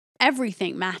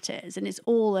everything matters, and it's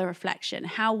all a reflection.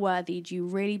 How worthy do you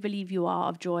really believe you are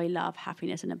of joy, love,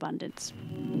 happiness, and abundance?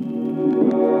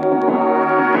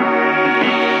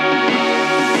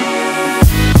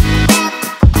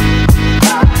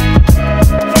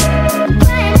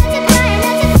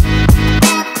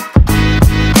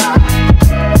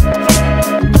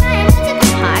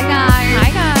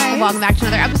 Welcome back to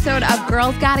another episode of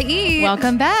Girls Gotta Eat.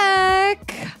 Welcome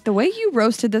back. The way you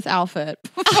roasted this outfit.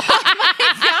 Oh my God.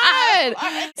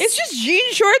 It's just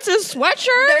jean shorts and sweatshirt.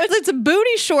 It's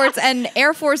booty shorts and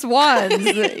Air Force Ones.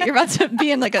 You're about to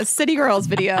be in like a City Girls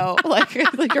video, like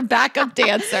your backup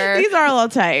dancer. These are a little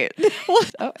tight.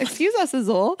 Oh, excuse us,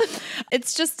 Azul.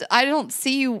 It's just, I don't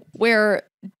see you wear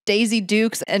Daisy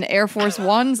Dukes and Air Force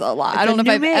Ones a lot. I don't know if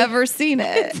I've ever seen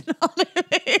it.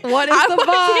 What is the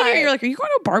vibe? You're like, are you going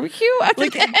to a barbecue?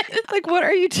 Like, what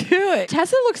are you doing?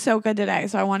 Tessa looks so good today,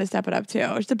 so I want to step it up too.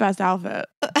 It's the best outfit.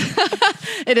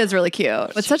 It is really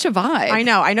cute. It's such a vibe. I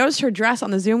know. I noticed her dress on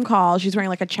the Zoom call. She's wearing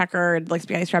like a checkered, like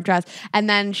spaghetti strap dress. And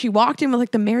then she walked in with like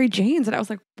the Mary Janes, and I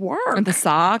was like, work. And the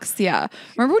socks. Yeah.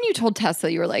 Remember when you told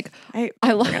Tessa, you were like, I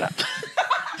love it.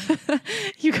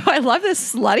 You go, I love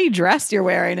this slutty dress you're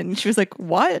wearing. And she was like,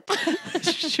 what?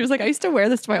 She was like, I used to wear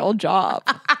this to my old job.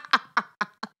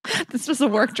 This was a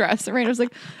work dress. And Rayna was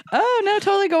like, oh, no,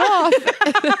 totally go off.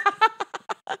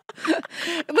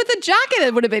 With a jacket,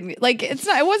 it would have been like, it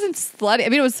wasn't slutty. I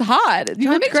mean, it was hot. You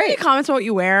looked great. Any comments on what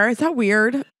you wear? Is that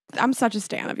weird? I'm such a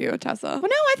stan of you, Tessa. Well, no,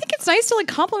 I think it's nice to like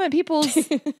compliment people's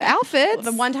outfits. Well,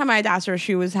 the one time I had asked her if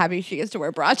she was happy she gets to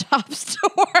wear bra tops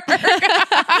to work.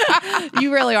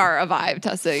 You really are a vibe,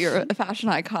 Tessa. You're a fashion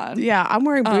icon. Yeah, I'm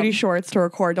wearing booty shorts to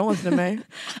record. Don't listen to me.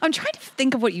 I'm trying to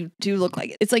think of what you do look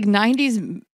like. It's like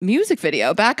 90s music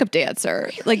video, backup dancer.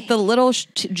 Really? Like the little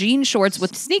jean shorts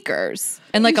with sneakers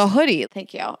and like a hoodie.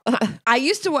 Thank you. I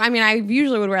used to, I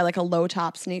usually would wear like a low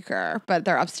top sneaker, but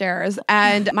they're upstairs.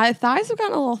 And my thighs have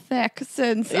gotten a little thick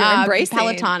since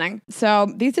Pelotoning.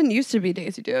 So these didn't used to be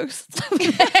Daisy Dukes.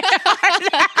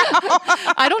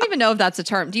 I don't even know if that's a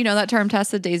term. Do you know that term,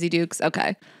 Tessa? Daisy Dukes?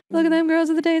 Okay. Look at them girls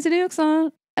with the Daisy Dukes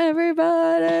on.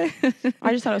 Everybody.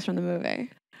 I just thought it was from the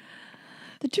movie.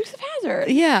 The Dukes of Hazzard.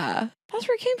 Yeah. That's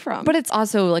where it came from. But it's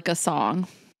also like a song.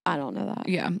 I don't know that.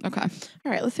 Yeah. Okay.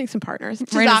 All right. Let's thank some partners.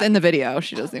 Rayna's in the video.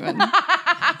 She doesn't even.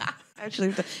 Actually,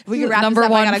 if we can wrap number this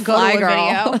up, one I gotta go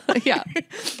to a video. Yeah.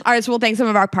 All right, so we'll thank some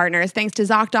of our partners. Thanks to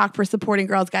ZocDoc for supporting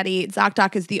Girls Gotta Eat.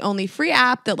 ZocDoc is the only free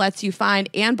app that lets you find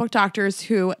and book doctors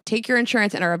who take your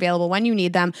insurance and are available when you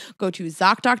need them. Go to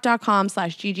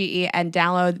ZocDoc.com/GGE and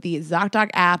download the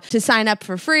ZocDoc app to sign up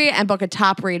for free and book a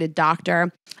top-rated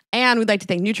doctor. And we'd like to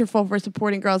thank Nutrafol for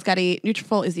supporting Girls Gotta Eat.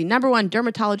 Nutrafol is the #1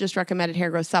 dermatologist-recommended hair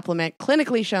growth supplement,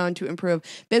 clinically shown to improve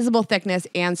visible thickness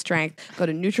and strength. Go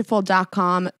to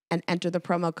Nutrafol.com and enter the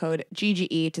promo code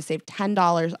GGE to save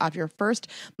 $10 off your first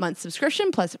month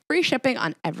subscription, plus free shipping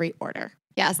on every order.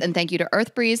 Yes, and thank you to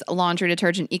EarthBreeze Laundry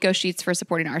Detergent Eco Sheets for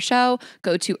supporting our show.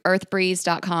 Go to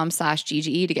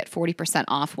earthbreeze.com/GGE to get 40%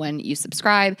 off when you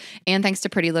subscribe. And thanks to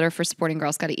Pretty Litter for supporting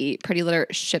Girls Gotta Eat. Pretty Litter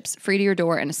ships free to your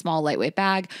door in a small, lightweight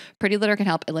bag. Pretty Litter can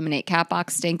help eliminate cat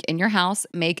box stink in your house.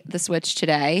 Make the switch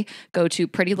today. Go to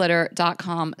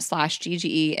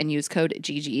prettylitter.com/GGE and use code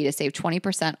GGE to save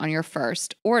 20% on your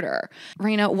first order.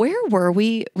 Rayna, where were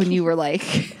we when you were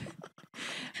like...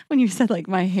 When you said, like,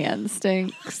 my hand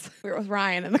stinks. We were with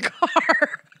Ryan in the car.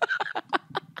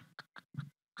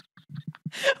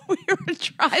 We were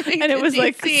driving and it was,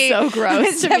 like, so gross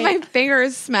I said my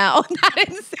fingers smell. I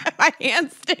didn't say my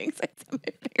hand stinks. I said my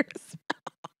fingers smell.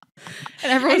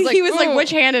 And everyone was like, he was like,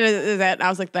 which hand is it? And I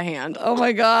was like, the hand. Oh,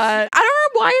 my God. I don't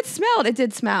remember why it smelled. It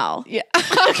did smell. Yeah. Okay.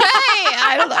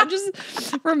 I don't know. I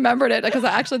just remembered it because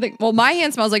I actually think, well, my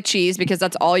hand smells like cheese because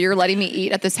that's all you're letting me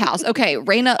eat at this house. Okay.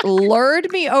 Rayna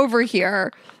lured me over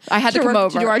here. I had to come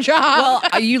over. To do our job.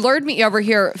 Well, you lured me over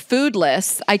here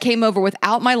foodless. I came over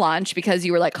without my lunch because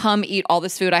you were like, come eat all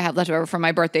this food I have left over from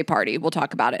my birthday party. We'll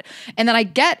talk about it. And then I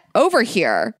get over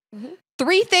here. Mm-hmm.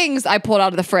 3 things I pulled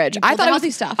out of the fridge. I thought I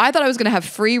was going to have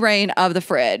free reign of the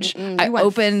fridge. I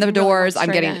opened the doors. I'm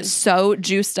getting so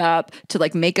juiced up to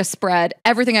like make a spread.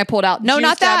 Everything I pulled out. No, juiced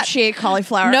not that. Shake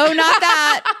cauliflower. No, not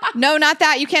that. No, not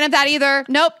that. You can't have that either.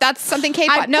 Nope, that's something Kate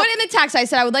bought. I put in the text. I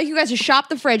said I would like you guys to shop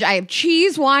the fridge. I have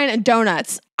cheese, wine, and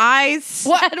donuts. I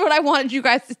said what I wanted you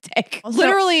guys to take.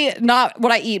 Literally not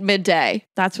what I eat midday.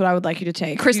 That's what I would like you to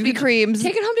take. Krispy Kremes.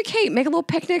 Take it home to Kate. Make a little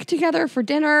picnic together for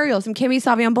dinner. You'll have some Kimmy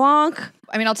Sauvignon Blanc.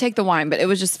 I mean, I'll take the wine, but it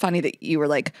was just funny that you were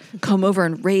like, come over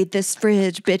and raid this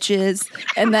fridge, bitches.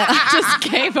 And then I just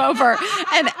came over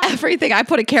and everything. I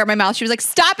put a carrot in my mouth. She was like,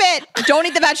 stop it. Don't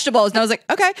eat the vegetables. And I was like,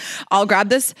 okay, I'll grab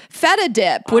this feta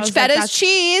dip, which feta is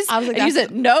cheese. I was like, and you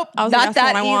said, nope, not that's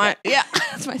that what I want. Yeah.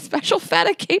 That's my special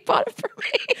feta cake on it for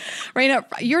me. Rayna,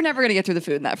 you're never going to get through the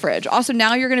food in that fridge. Also,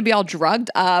 now you're going to be all drugged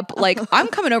up. Like, I'm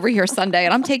coming over here Sunday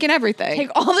and I'm taking everything.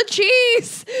 Take all the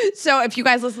cheese. So if you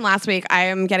guys listened last week, I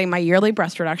am getting my yearly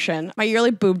breast reduction, my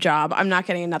yearly boob job. I'm not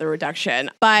getting another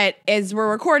reduction. But as we're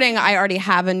recording, I already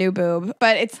have a new boob.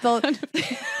 But it's the...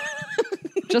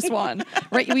 Just one.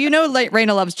 You know,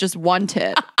 Rayna loves just one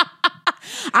tit.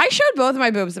 I showed both of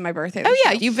my boobs at my birthday. Oh,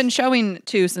 yeah. You've been showing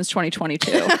two since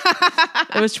 2022.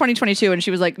 It was 2022, and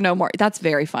she was like, no more. That's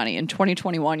very funny. In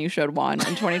 2021, you showed one.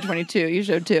 In 2022, you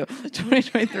showed two.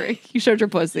 2023, you showed your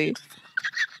pussy.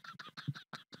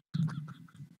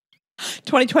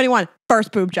 2021,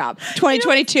 first boob job.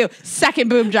 2022, second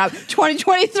boob job.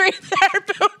 2023, third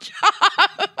boob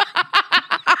job.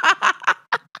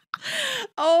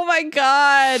 Oh my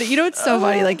God. You know, it's so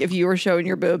funny. Like, if you were showing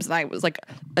your boobs and I was like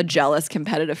a jealous,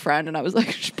 competitive friend and I was like,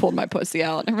 just pulled my pussy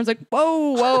out. And everyone's like,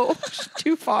 whoa,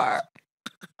 too far.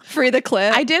 Free the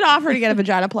clip. I did offer to get a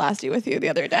vaginoplasty with you the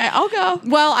other day. I'll go.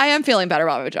 Well, I am feeling better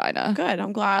about my vagina. Good.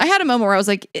 I'm glad. I had a moment where I was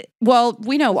like, well,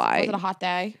 we know why. Was it a hot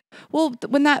day? Well,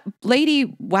 when that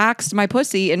lady waxed my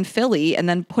pussy in Philly and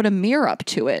then put a mirror up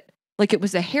to it, like it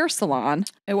was a hair salon.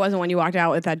 It wasn't when you walked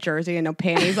out with that jersey and no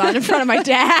panties on in front of my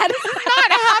dad.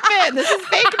 Not happened. This is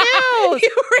fake news.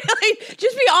 You really,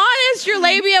 just be honest, your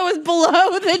labia was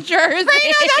below the jersey.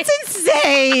 Rayna, that's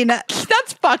insane.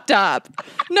 That's fucked up.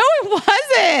 No, it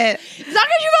wasn't. It's not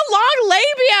because you have a long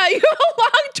labia. You have a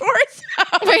long torso.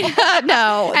 Rayna,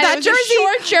 no. And that jersey, a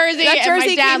short jersey. That jersey and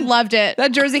my dad loved it.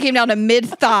 That jersey came down to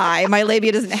mid-thigh. My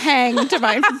labia doesn't hang to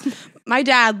my... My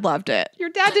dad loved it. Your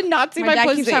dad did not see my dad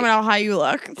pussy. keeps talking about how you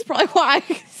look. It's probably why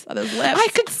he saw those lips. I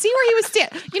could see where he was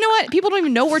standing. You know what? People don't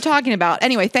even know what we're talking about.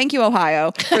 Anyway, thank you,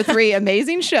 Ohio, for 3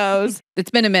 amazing shows. It's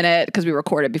been a minute because we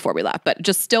recorded before we left, but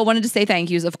just still wanted to say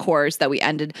thank yous, of course, that we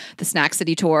ended the Snack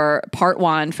City Tour Part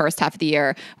 1, first half of the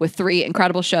year, with 3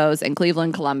 incredible shows in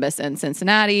Cleveland, Columbus, and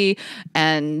Cincinnati.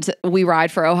 And we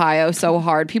ride for Ohio so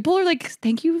hard. People are like,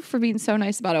 thank you for being so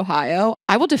nice about Ohio.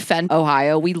 I will defend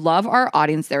Ohio. We love our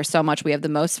audience there so much. We have the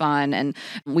most fun. And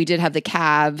we did have the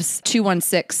Cavs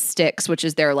 216 Sticks, which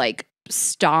is their like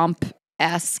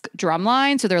stomp-esque drum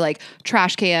line. So they're like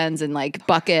trash cans and like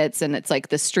buckets, and it's like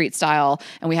the street style.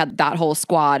 And we had that whole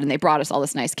squad, and they brought us all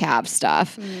this nice Cavs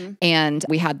stuff. Mm-hmm. And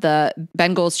we had the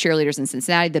Bengals cheerleaders in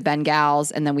Cincinnati, the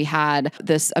Bengals, and then we had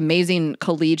this amazing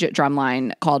collegiate drum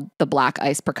line called the Black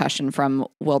Ice Percussion from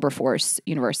Wilberforce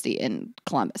University in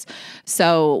Columbus.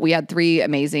 So we had 3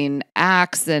 amazing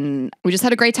acts, and we just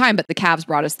had a great time. But the Cavs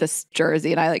brought us this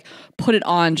jersey, and I like put it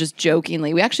on just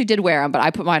jokingly. We actually did wear them, but I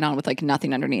put mine on with like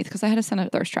nothing underneath because I had to send a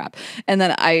thirst trap. And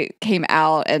then I came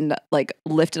out and like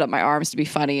lifted up my arms to be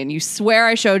funny. And you swear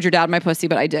I showed your dad my pussy,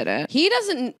 but I didn't. He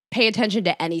doesn't pay attention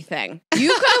to anything.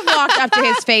 You could have walked up to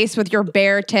his face with your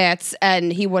bare tits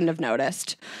and he wouldn't have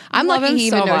noticed. I'm lucky he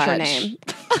even knows your name.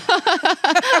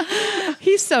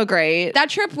 He's so great. That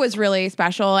trip was really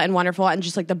special and wonderful and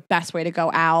just like the best way to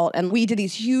go out. And we did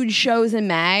these huge shows in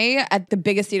May at the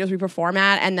biggest theaters we perform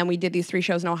at. And then we did these 3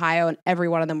 shows in Ohio, and every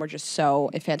one of them were just so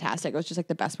fantastic. It was just like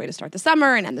the best way to start the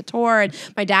summer and end the tour. And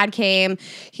my dad came.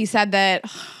 He said that...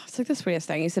 It's like the sweetest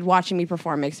thing. He said watching me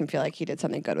perform makes him feel like he did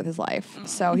something good with his life.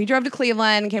 So he drove to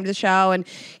Cleveland, came to the show, and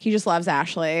he just loves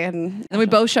Ashley. And we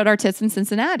both showed our tits in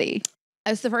Cincinnati.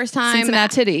 It's the first time.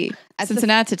 Cincinnati.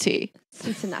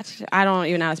 Cincinnati. I don't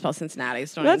even know how to spell Cincinnati.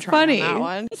 So don't even try funny. on that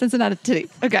one. Cincinnati.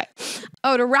 Okay.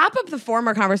 Oh, to wrap up the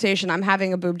former conversation, I'm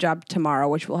having a boob job tomorrow,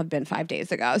 which will have been 5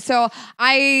 days ago. So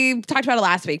I talked about it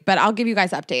last week, but I'll give you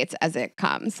guys updates as it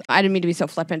comes. I didn't mean to be so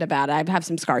flippant about it. I have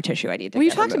some scar tissue I need to Well,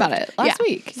 you get talked removed. about it last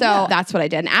week. So that's what I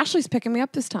did. And Ashley's picking me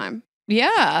up this time.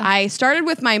 Yeah. I started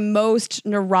with my most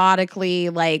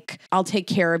neurotically, like, I'll take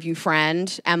care of you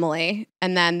friend, Emily.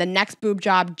 And then the next boob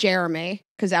job, Jeremy,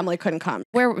 because Emily couldn't come.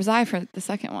 Where was I for the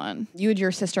second one? You had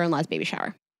your sister-in-law's baby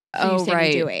shower. So Oh, you stayed with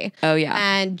right. Dewey. Oh, yeah.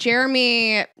 And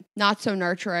Jeremy, not so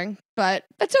nurturing, but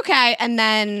that's okay. And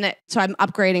then, so I'm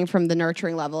upgrading from the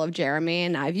nurturing level of Jeremy,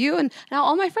 and I have you. And now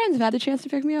all my friends have had the chance to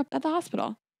pick me up at the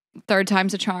hospital. Third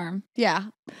time's a charm. Yeah.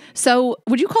 So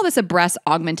would you call this a breast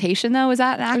augmentation, though? Is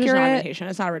that accurate? It's not augmentation.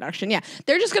 It's not a reduction. Yeah.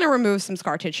 They're just going to remove some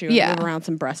scar tissue and move around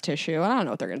some breast tissue. I don't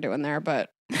know what they're going to do in there, but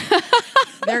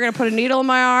they're going to put a needle in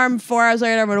my arm. 4 hours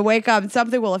later, I'm going to wake up and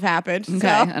something will have happened. Okay. So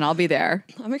And I'll be there.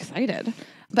 I'm excited.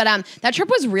 But that trip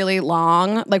was really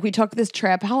long. Like we took this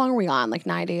trip. How long were we on? Like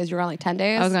 9 days? You were on like 10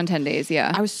 days? I was on 10 days,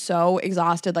 yeah. I was so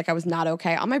exhausted. Like I was not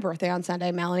okay. On my birthday on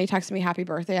Sunday, Melanie texted me happy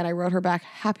birthday and I wrote her back,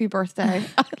 happy birthday.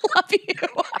 I love you.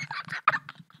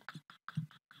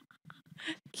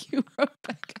 You wrote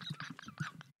back.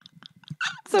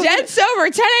 So dead sober,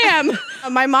 10 a.m.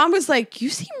 My mom was like, you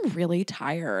seem really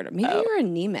tired. Maybe you're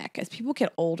anemic. As people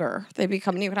get older, they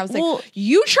become anemic. And I was like,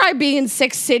 you try being in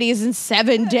 6 cities in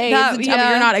 7 days and tell me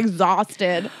you're not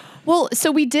exhausted. Well,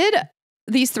 so we did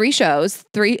these 3 shows,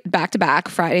 3 back to back,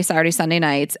 Friday, Saturday, Sunday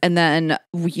nights. And then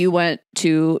you went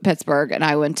to Pittsburgh and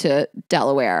I went to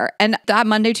Delaware. And that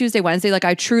Monday, Tuesday, Wednesday, like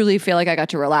I truly feel like I got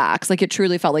to relax. Like it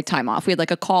truly felt like time off. We had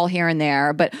like a call here and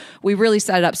there, but we really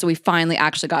set it up so we finally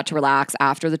actually got to relax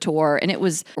after the tour. And it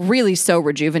was really so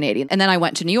rejuvenating. And then I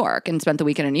went to New York and spent the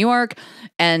weekend in New York.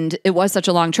 And it was such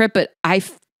a long trip, but I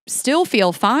still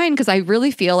feel fine because I really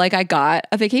feel like I got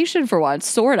a vacation for once,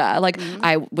 sorta. Like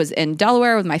I was in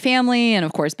Delaware with my family and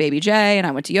of course baby Jay, and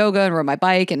I went to yoga and rode my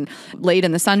bike and laid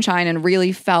in the sunshine and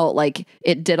really felt like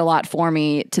it did a lot for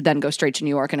me to then go straight to New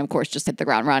York and of course just hit the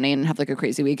ground running and have like a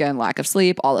crazy weekend, lack of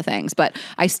sleep, all the things. But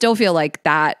I still feel like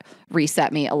that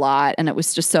reset me a lot, and it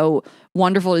was just so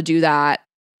wonderful to do that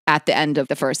at the end of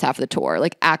the first half of the tour,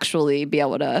 like actually be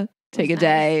able to take a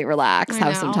day, relax,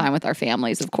 have some time with our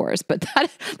families, of course. But that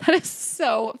is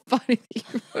so funny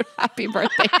that you wrote happy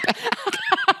birthday back.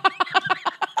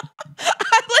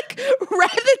 I like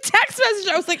read the text message.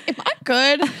 I was like, am I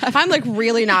good? I'm like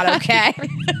really not okay.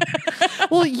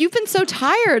 Well, you've been so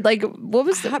tired. Like, what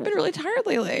was I've been really tired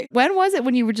lately. When was it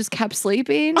when you were just kept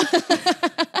sleeping?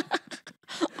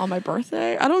 On my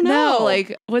birthday? I don't know. No,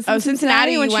 like was it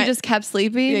Cincinnati when she just kept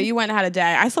sleeping? Yeah, you went and had a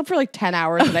day. I slept for like 10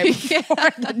 hours the day before I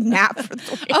had a nap for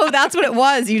 3 Oh, that's what it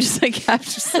was. You just like kept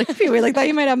sleeping. We like thought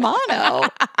you might have mono.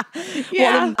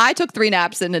 Yeah. Well, I took 3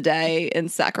 naps in a day in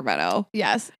Sacramento.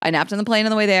 Yes. I napped on the plane on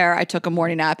the way there. I took a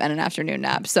morning nap and an afternoon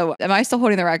nap. So am I still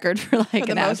holding the record for like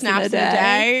the most naps in a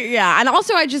day? Yeah. And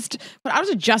also I don't have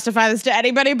to justify this to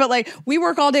anybody, but like we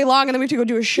work all day long and then we have to go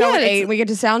do a show at 8 and we get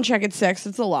to sound check at 6.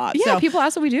 It's a lot. Yeah, so, people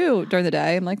ask what we do during the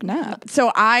day. I'm like, nap.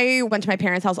 So I went to my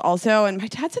parents' house also, and my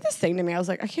dad said this thing to me. I was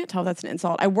like, I can't tell if that's an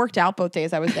insult. I worked out both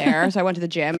days I was there. So I went to the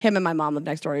gym. Him and my mom lived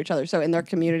next door to each other. So in their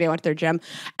community, I went to their gym.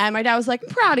 And my dad was like, I'm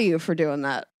proud of you for doing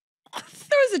that.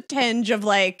 There was a tinge of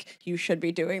like, you should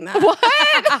be doing that. What?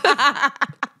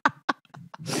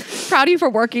 Proud of you for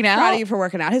working out? Proud of you for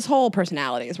working out. His whole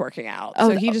personality is working out.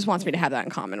 So he just wants me to have that in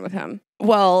common with him.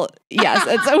 Well, yes.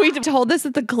 And so we told this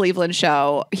at the Cleveland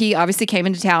show. He obviously came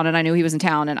into town and I knew he was in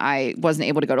town and I wasn't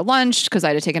able to go to lunch because I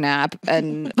had to take a nap. But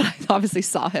I obviously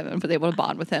saw him and was able to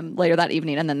bond with him later that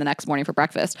evening and then the next morning for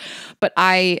breakfast. But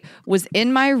I was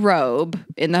in my robe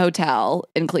in the hotel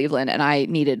in Cleveland and I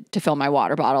needed to fill my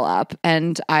water bottle up.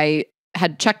 And I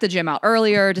had checked the gym out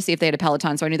earlier to see if they had a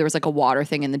Peloton. So I knew there was like a water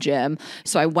thing in the gym.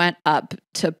 So I went up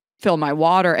to fill my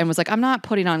water and was like, I'm not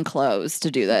putting on clothes to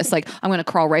do this. Like, I'm going to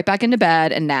crawl right back into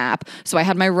bed and nap. So I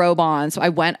had my robe on. So I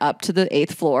went up to the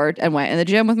 8th floor and went in the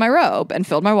gym with my robe and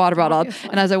filled my water bottle up.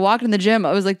 And as I walked in the gym,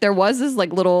 I was like, there was this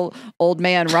like little old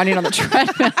man running on the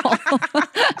treadmill.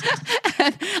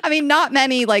 And, I mean, not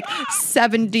many like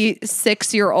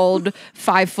 76-year-old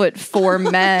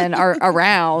 5'4" men are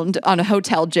around on a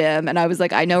hotel gym. And I was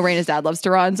like, I know Rayna's dad loves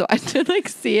to run. So I did like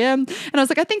see him. And I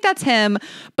was like, I think that's him.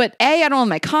 But A, I don't have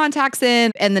my contacts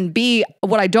in. And then B,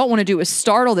 what I don't want to do is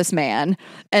startle this man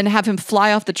and have him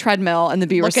fly off the treadmill and then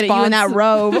be looking at you in that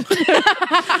robe.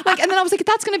 Like, and then I was like,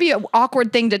 that's going to be an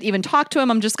awkward thing to even talk to him.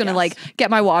 I'm just going to like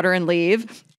get my water and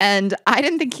leave. And I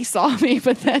didn't think he saw me,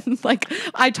 but then like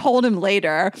I told him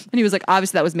later and he was like,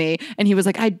 obviously that was me. And he was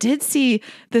like, I did see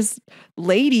this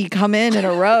lady come in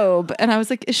a robe. And I was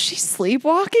like, is she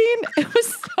sleepwalking? It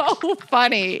was so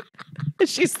funny. Is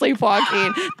she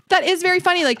sleepwalking? That is very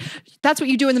funny. Like that's what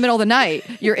you do in the middle of the night.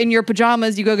 You're in your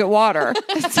pajamas, you go get water.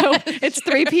 So it's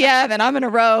 3 p.m. and I'm in a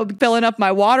robe filling up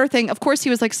my water thing. Of course he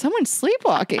was like, someone's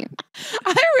sleepwalking.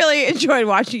 I really enjoyed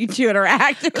watching you two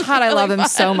interact. God, I love him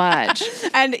so much.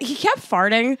 And he kept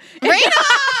farting. Rayna!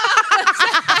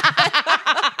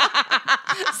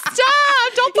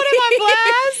 Stop! Don't put him on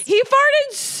blast. He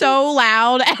farted so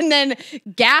loud and then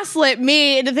gaslit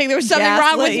me into thinking there was something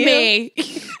wrong with me.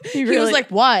 He was like,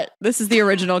 what? This is the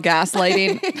original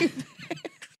gaslighting.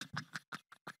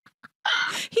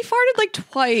 He farted like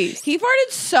twice. He farted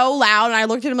so loud and I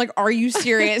looked at him like, are you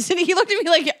serious? And he looked at me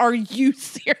like, are you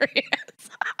serious?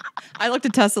 I looked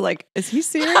at Tessa like, is he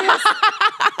serious?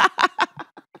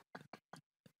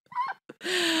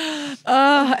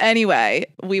 Anyway,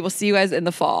 we will see you guys in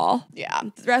the fall. Yeah.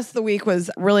 The rest of the week was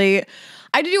really,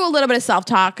 I did do a little bit of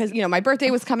self-talk because, my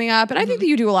birthday was coming up. And I think that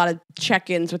you do a lot of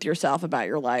check-ins with yourself about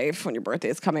your life when your birthday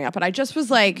is coming up. And I just was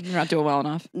like, You're not doing well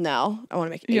enough. no, I want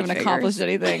to make 8 You haven't figures. accomplished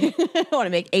anything. I want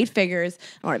to make 8 figures.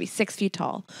 I want to be 6 feet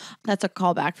tall. That's a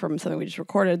callback from something we just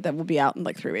recorded that will be out in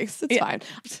like 3 weeks. It's fine.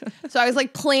 So I was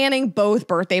like planning both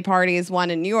birthday parties,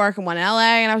 one in New York and one in LA.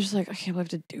 And I was just like, I can't believe I have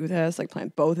to do this, like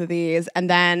plan both of these. And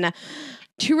then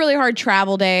 2 really hard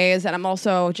travel days. And I'm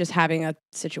also just having a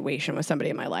situation with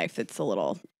somebody in my life that's a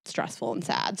little stressful and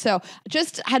sad. So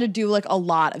just had to do like a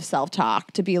lot of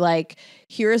self-talk to be like,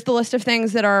 here's the list of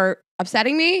things that are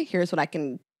upsetting me. Here's what I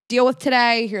can deal with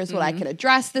today. Here's what I can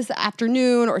address this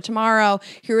afternoon or tomorrow.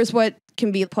 Here's what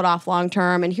can be put off long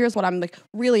term. And here's what I'm like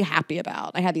really happy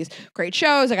about. I had these great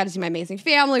shows. I got to see my amazing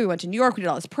family. We went to New York. We did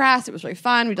all this press. It was really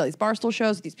fun. We did all these Barstool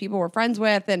shows with these people we're friends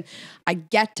with. And I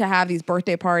get to have these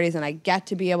birthday parties and I get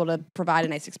to be able to provide a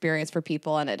nice experience for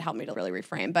people. And it helped me to really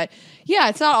reframe. But yeah,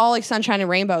 it's not all like sunshine and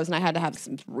rainbows. And I had to have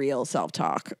some real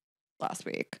self-talk last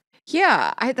week.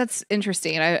 Yeah, that's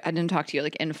interesting. I didn't talk to you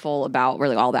like in full about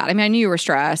really all that. I mean, I knew you were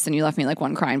stressed and you left me like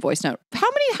one crying voice note. How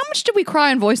much did we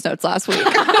cry in voice notes last week?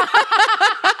 Because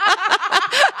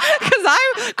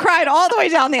I cried all the way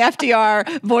down the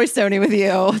FDR voice noting with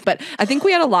you. But I think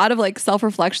we had a lot of like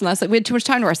self-reflection last week. We had too much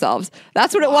time to ourselves.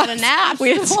 That's what it was. Naps.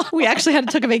 We actually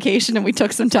took a vacation and we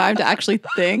took some time to actually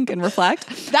think and reflect.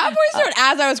 That voice note,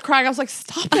 as I was crying, I was like,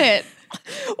 stop it.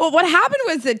 Well, what happened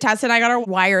was that Tessa and I got our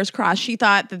wires crossed. She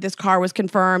thought that this car was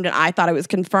confirmed and I thought it was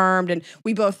confirmed. And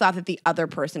we both thought that the other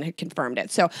person had confirmed it.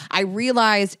 So I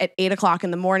realized at 8:00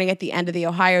 in the morning at the end of the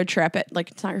Ohio trip,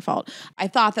 it's not your fault. I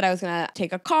thought that I was going to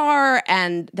take a car.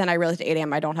 And then I realized at 8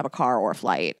 a.m. I don't have a car or a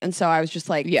flight. And so I was just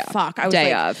like, fuck. I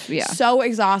was so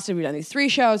exhausted. We've done these 3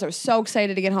 shows. I was so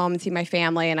excited to get home and see my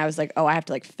family. And I was like, oh, I have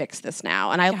to like fix this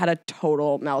now. And I had a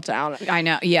total meltdown. I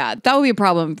know. Yeah. That would be a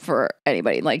problem for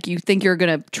anybody. Like you think you're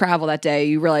going to travel that day.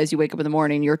 You realize you wake up in the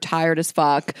morning, you're tired as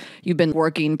fuck. You've been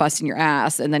working, busting your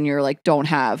ass. And then you're like, don't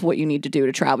have what you need to do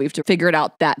to travel. You have to figure it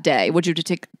out that day. Would you have to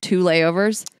take 2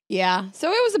 layovers? Yeah. So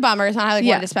it was a bummer. It's not how I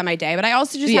wanted to spend my day. But I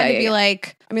also just had to be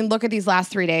like, I mean, look at these last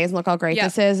 3 days and look how great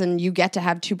this is. And you get to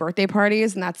have 2 birthday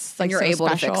parties and that's like, and you're able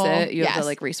special. To fix it. You have the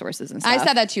like resources and stuff. I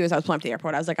said that too as I was pulling up to the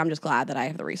airport. I was like, I'm just glad that I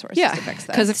have the resources to fix this.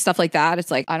 Because of stuff like that, it's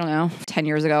like, I don't know, 10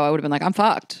 years ago, I would have been like, I'm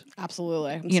fucked.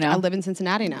 Absolutely. I live in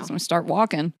Cincinnati now. I'm going to start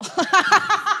walking.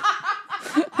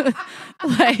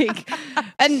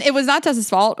 And it was not Tessa's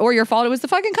fault or your fault. It was the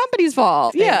fucking company's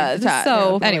fault.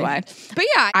 Anyway. But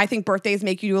yeah, I think birthdays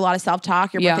make you do a lot of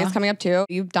self-talk. Your birthday's coming up too.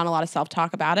 You've done a lot of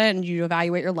self-talk about it and you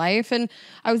evaluate your life. And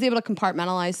I was able to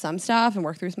compartmentalize some stuff and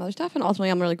work through some other stuff. And ultimately,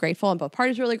 I'm really grateful. And both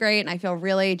parties were really great. And I feel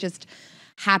really just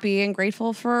happy and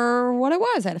grateful for what it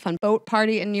was. I had a fun boat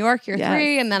party in New York, year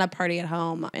 3, and then a party at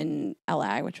home in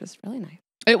LA, which was really nice.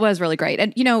 It was really great.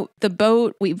 And, the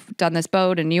boat, we've done this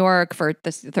boat in New York for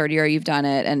this 3rd year you've done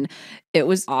it. And it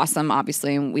was awesome,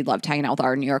 obviously. And we loved hanging out with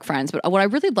our New York friends. But what I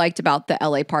really liked about the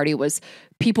LA party was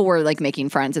people were like making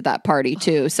friends at that party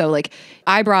too. So like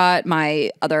I brought my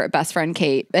other best friend,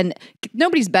 Kate, and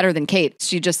nobody's better than Kate.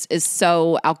 She just is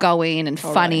so outgoing and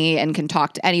funny and can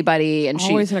talk to anybody. And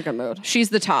always in a good mood. She's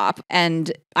the top.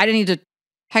 And I didn't need to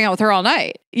hang out with her all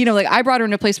night. I brought her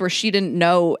in a place where she didn't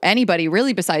know anybody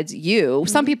really besides you.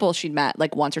 Some people she'd met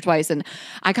like once or twice. And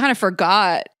I kind of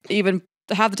forgot even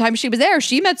half the time she was there.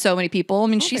 She met so many people. I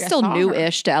mean, she's still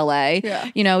new-ish to LA,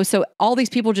 so all these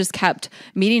people just kept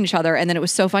meeting each other. And then it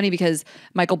was so funny because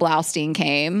Michael Blaustein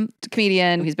came,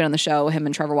 comedian. He's been on the show. Him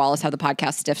and Trevor Wallace have the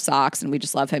podcast Stiff Socks, and we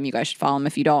just love him. You guys should follow him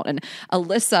if you don't. And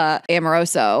Alyssa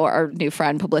Amoroso, our new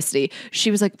friend, Publicity,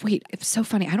 she was like, wait, it's so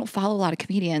funny. I don't follow a lot of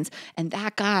comedians. And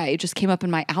that guy just came up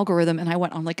in my algorithm and I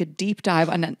went on like a deep dive.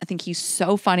 And I think he's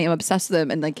so funny. I'm obsessed with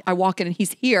him. And like, I walk in and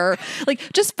he's here. Like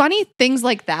just funny things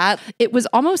like that. It was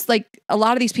almost like a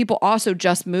lot of these people also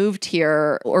just moved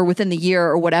here or within the year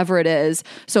or whatever it is.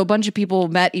 So a bunch of people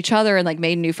met each other and like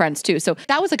made new friends too. So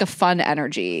that was like a fun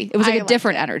energy. It was like a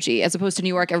different energy as opposed to New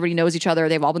York. Everybody knows each other.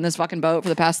 They've all been in this fucking boat for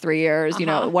the past 3 years,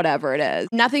 whatever it is.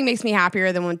 Nothing makes me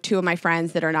happier than when 2 of my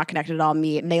friends that are not connected at all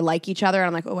meet and they like each other. And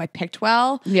I'm like, oh, I picked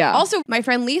well. Yeah. Also, my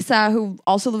friend Lisa, who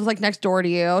also lives like next door to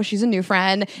you, she's a new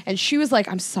friend. And she was like,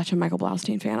 I'm such a Michael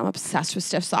Blaustein fan. I'm obsessed with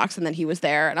Stiff Socks. And then he was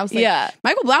there. And I was like,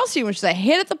 Michael Blaustein was just a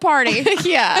hit at the party.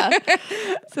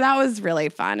 So that was really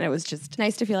fun. It was just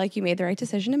nice to feel like you made the right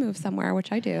decision to move somewhere,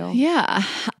 which I do. Yeah.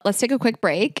 Let's take a quick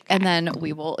break and then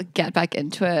we will get back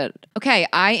into it. Okay.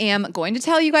 I am going to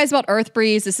tell you guys about Earth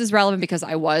Breeze. This is relevant because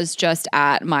I was just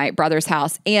at my brother's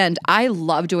house and I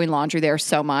love doing laundry there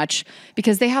so much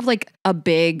because they have like a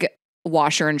big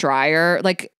washer and dryer.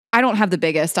 Like I don't have the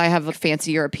biggest. I have a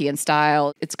fancy European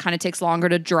style. It kind of takes longer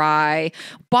to dry.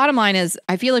 Bottom line is,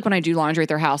 I feel like when I do laundry at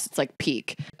their house, it's like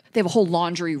peak. They have a whole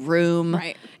laundry room.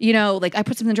 Right. You know, like I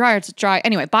put something in the dryer, it's dry.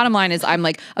 Anyway, bottom line is I'm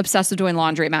like obsessed with doing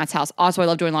laundry at Matt's house. Also, I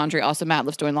love doing laundry. Also, Matt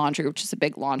loves doing laundry, which is a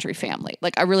big laundry family.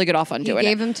 Like I really get off on doing He it.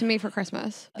 gave them to me for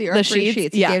Christmas. The Earth Breeze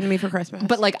sheets. He Yeah. gave them to me for Christmas.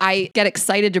 But like I get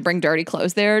excited to bring dirty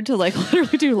clothes there to like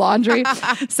literally do laundry.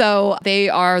 So they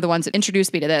are the ones that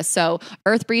introduced me to this. So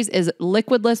Earth Breeze is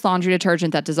liquidless laundry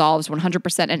detergent that dissolves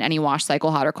 100% in any wash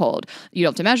cycle, hot or cold. You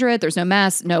don't have to measure it. There's no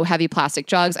mess, no heavy plastic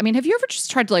jugs. I mean, have you ever just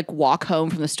tried to like walk home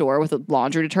from the store with a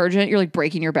laundry detergent? You're like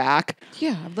breaking your back.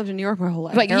 yeah, I've lived in New York my whole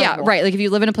life. Like, yeah, Terrible. right. Like if you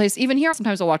live in a place, even here,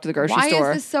 sometimes I'll walk to the grocery Why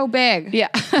store. is this so big? Yeah,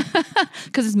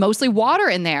 because it's mostly water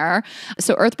in there.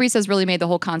 So Earth Breeze has really made the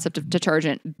whole concept of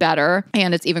detergent better.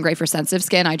 And it's even great for sensitive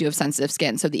skin. I do have sensitive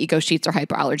skin. So the Eco Sheets are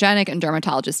hypoallergenic and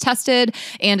dermatologist tested.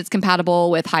 And it's compatible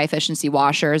with high efficiency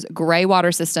washers, gray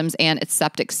water systems, and it's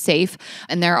septic safe.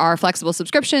 And there are flexible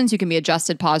subscriptions. You can be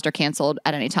adjusted, paused, or canceled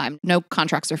at any time. No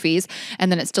contracts or fees.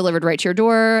 And then it's delivered right to your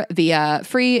door via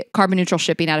free carbon neutral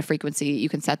shipping at a frequency you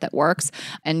can set that works.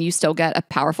 And you still get a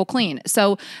powerful clean.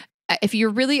 So if you're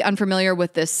really unfamiliar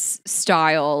with this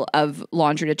style of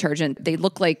laundry detergent, they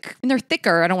look like, and they're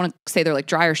thicker. I don't want to say they're like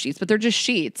dryer sheets, but they're just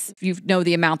sheets. You know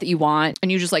the amount that you want, and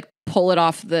you just like pull it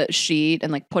off the sheet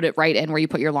and like put it right in where you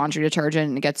put your laundry detergent,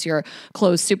 and it gets your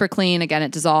clothes super clean. Again,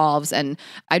 it dissolves, and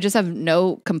I just have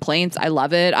no complaints. I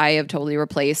love it. I have totally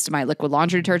replaced my liquid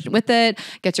laundry detergent with it.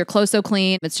 Gets your clothes so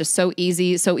clean. It's just so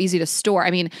easy to store.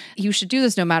 I mean, you should do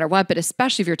this no matter what, but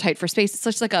especially if you're tight for space, it's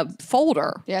just like a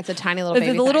folder. Yeah, it's a tiny little It's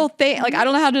baby a little thing. thing. Like, I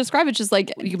don't know how to describe it. It's just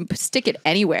like you can stick it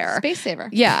anywhere. Space saver.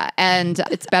 Yeah. And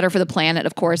it's better for the planet,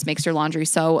 of course, makes your laundry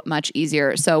so much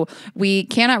easier. So we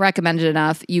cannot recommend it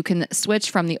enough. You can switch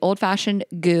from the old-fashioned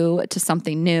goo to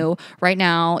something new. Right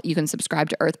now, you can subscribe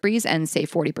to Earth Breeze and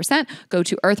save 40%. Go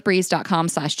to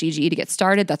earthbreeze.com/GGE to get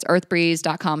started. That's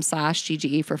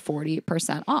earthbreeze.com/GGE for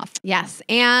 40% off. Yes.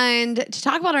 And to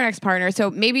talk about our next partner, so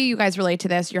maybe you guys relate to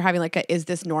this. You're having like a, is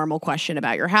this normal question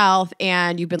about your health?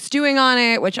 And you've been stewing on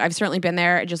it, which I've certainly been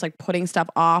there, just like putting stuff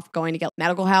off, going to get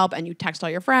medical help, and you text all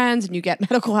your friends and you get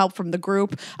medical help from the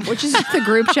group, which is The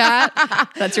group chat.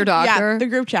 That's your doctor. Yeah, the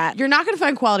group chat. You're not going to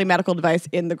find quality medical advice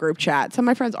in the group chat. Some of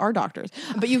my friends are doctors,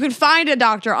 but you can find a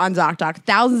doctor on ZocDoc.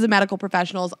 Thousands of medical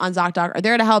professionals on ZocDoc are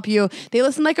there to help you. They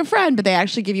listen like a friend, but they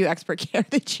actually give you expert care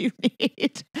that you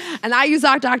need. And I use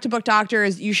ZocDoc to book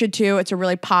doctors. You should too. It's a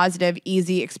really positive,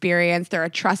 easy experience. They're a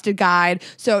trusted guide.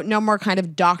 So no more kind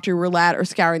of doctor roulette or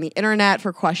scouring the internet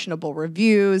for questionable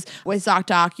reviews. With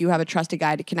ZocDoc, you have a trusted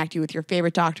guide to connect you with your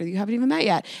favorite doctor that you haven't even met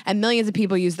yet. And millions of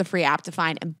people use the free app to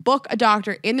find and book a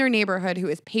doctor in their neighborhood who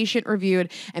is patient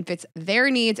reviewed and fits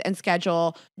their needs and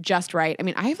schedule just right. I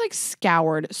mean, I have like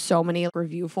scoured so many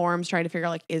review forums trying to figure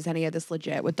out like, is any of this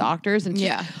legit with doctors? And it's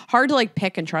Yeah. hard to like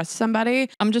pick and trust somebody.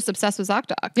 I'm just obsessed with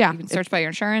ZocDoc. Yeah. You can search by your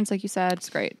insurance, like you said. It's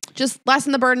great. Just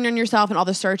lessen the burden on yourself and all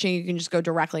the searching. You can just go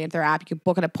directly into their app. You can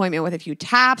book an appointment with a few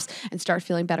taps and start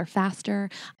feeling better faster,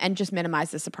 and just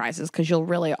minimize the surprises because you'll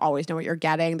really always know what you're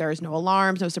getting. There's no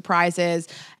alarms, no surprises,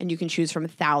 and you can choose from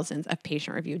thousands of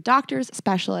patient-reviewed doctors,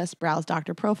 specialists, browse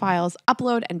doctor profiles,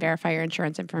 upload and verify your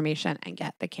insurance information, and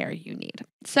get the care you need.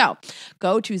 So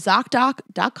go to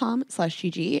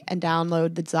ZocDoc.com/GG and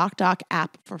download the ZocDoc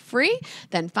app for free.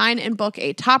 Then find and book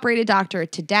a top-rated doctor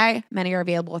today. Many are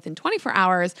available within 24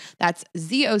 hours. That's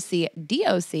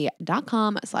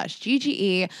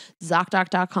ZocDoc.com/GGE,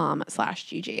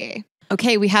 ZocDoc.com/GGE.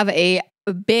 Okay, we have a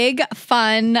big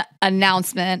fun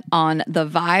announcement on the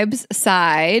Vibes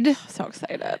side. So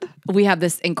excited. We have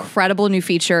this incredible new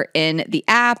feature in the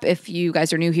app. If you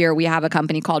guys are new here, we have a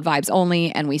company called Vibes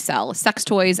Only, and we sell sex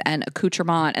toys and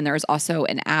accoutrement. And there's also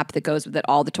an app that goes with it.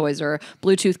 All the toys are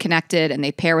Bluetooth connected and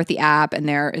they pair with the app. And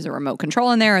there is a remote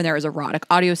control in there, and there is erotic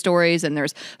audio stories, and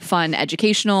there's fun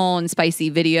educational and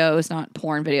spicy videos, not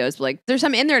porn videos, but like There's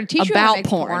some in there to teach you how to about make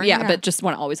porn. Yeah, but just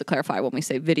want to always clarify when we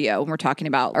say video, when we're talking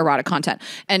about erotic content.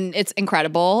 And it's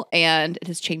incredible, and it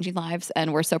is changing lives,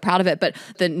 and we're so proud of it. But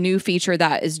the new feature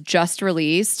that is just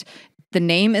released, the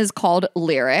name is called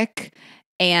Lyric,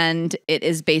 and it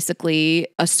is basically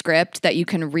a script that you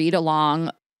can read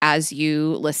along as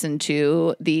you listen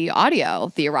to the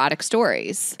audio, the erotic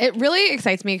stories. It really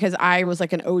excites me because I was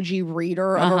like an OG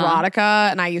reader of erotica,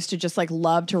 and I used to just like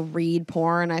love to read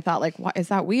porn. I thought like, what is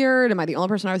that weird? Am I the only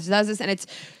person who does this? And it's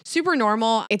super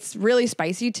normal. It's really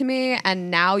spicy to me. And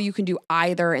now you can do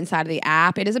either inside of the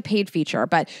app. It is a paid feature,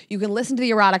 but you can listen to the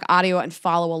erotic audio and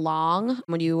follow along.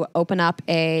 When you open up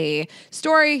a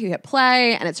story, you hit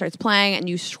play and it starts playing, and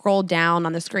you scroll down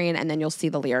on the screen, and then you'll see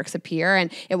the lyrics appear,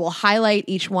 and it will highlight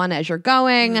each one as you're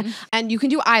going. And you can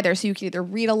do either. So you can either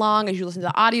read along as you listen to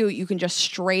the audio. You can just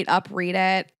straight up read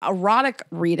it. Erotic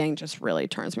reading just really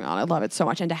turns me on. I love it so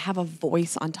much. And to have a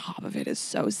voice on top of it is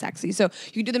so sexy. So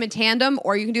you can do them in tandem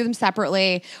or you can do them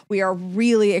separately. We are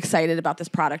really excited about this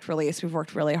product release. We've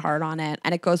worked really hard on it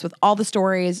and it goes with all the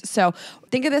stories. So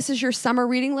think of this as your summer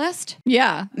reading list.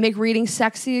 Yeah. Make reading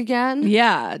sexy again.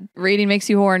 Yeah. Reading makes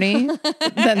you horny.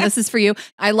 Then this is for you.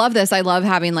 I love this. I love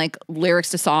having like lyrics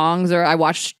to songs, or I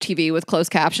watch TV with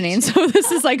closed captioning. So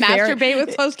this is like Masturbate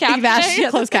with closed captioning.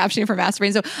 Closed captioning for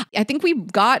masturbating. So I think we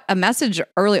got a message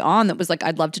early on that was like,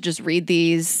 I'd love to just read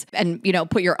these and, you know,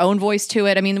 put your own voice to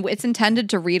it. I mean, it's intended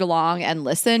to read along and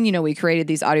listen. You know, we created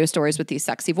these audio stories with these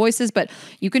sexy voices, but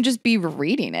you can just be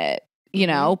reading it. You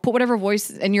know, put whatever voice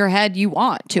in your head you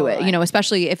want to it, you know,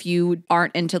 especially if you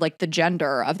aren't into like the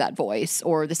gender of that voice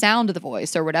or the sound of the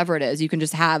voice or whatever it is. You can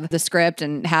just have the script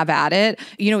and have at it.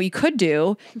 You know, what you could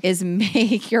do is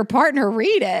make your partner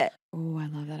read it. Oh, I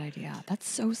love that idea. That's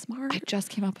so smart. I just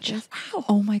came up with this. Wow.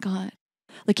 Oh my God.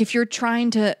 Like if you're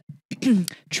trying to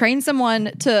train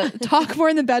someone to talk more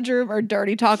in the bedroom or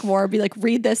dirty talk more, be like,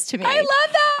 read this to me. I love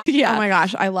that. Yeah. Oh my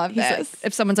gosh, I love He's this. like,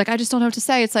 if someone's like, I just don't know what to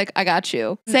say, it's like, I got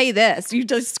you. Say this. You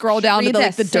just scroll down to Read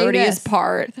the this. dirtiest Say this.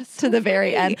 part to the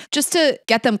very end, just to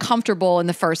get them comfortable in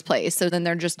the first place. So then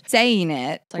they're just saying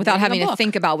it like without reading a having to book.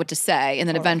 think about what to say. And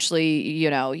then eventually, you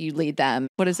know, you lead them.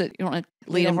 What is it? You don't want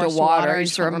to lead them to water. You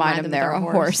just remind them they're a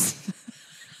horse.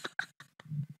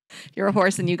 You're a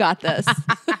horse and you got this.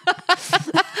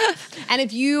 And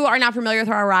if you are not familiar with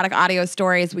our erotic audio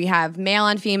stories, we have male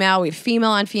on female, we have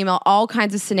female on female, all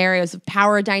kinds of scenarios of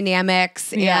power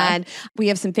dynamics. Yeah. And we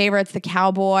have some favorites, the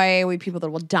cowboy, we have people that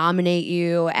will dominate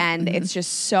you. And it's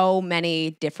just so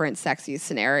many different sexy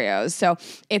scenarios. So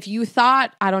if you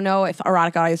thought, I don't know if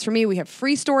erotic audio is for me, we have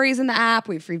free stories in the app,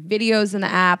 we have free videos in the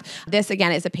app. This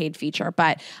again is a paid feature,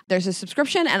 but there's a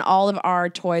subscription and all of our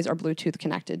toys are Bluetooth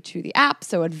connected to the app.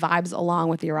 So it vibes along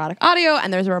with the erotic audio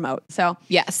and there's a remote. So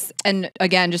yes. And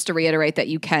again, just to reiterate that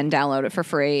you can download it for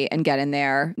free and get in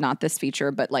there, not this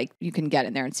feature, but like you can get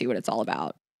in there and see what it's all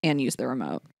about and use the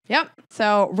remote. Yep.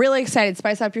 So really excited.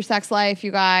 Spice up your sex life,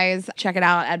 you guys. Check it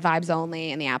out at Vibes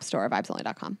Only in the App Store,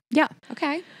 vibesonly.com. Yeah.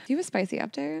 Okay. Do you have a spicy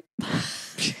update?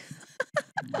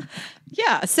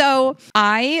 Yeah. So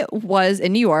I was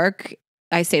in New York.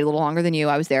 I stayed a little longer than you.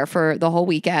 I was there for the whole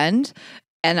weekend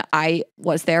and I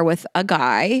was there with a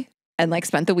guy and like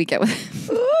spent the weekend with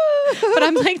him. But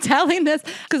I'm like telling this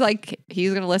because like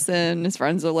he's gonna listen, his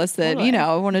friends will listen. Totally. You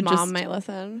know, I want to just. Mom might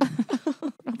listen.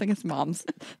 I don't think his mom's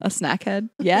a snack head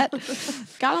yet.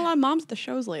 Got a lot of moms at the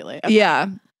shows lately. Yeah.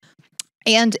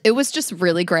 And it was just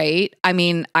really great. I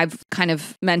mean, I've kind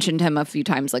of mentioned him a few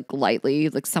times, like lightly,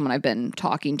 like someone I've been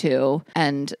talking to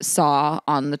and saw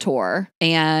on the tour.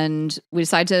 And we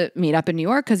decided to meet up in New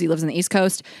York because he lives on the East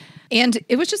Coast. And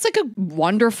it was just like a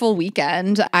wonderful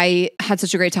weekend. I had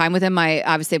such a great time with him. I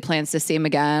obviously had plans to see him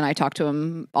again. I talk to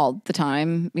him all the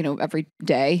time, you know, every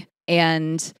day.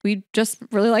 And we just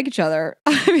really like each other.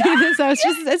 I mean, so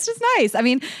it's just nice. I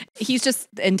mean, he's just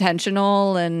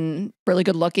intentional and really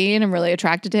good looking and really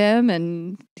attracted to him.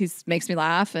 And he makes me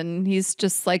laugh. And he's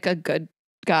just like a good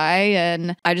guy.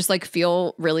 And I just like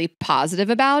feel really positive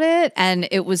about it. And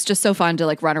it was just so fun to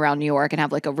like run around New York and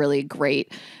have like a really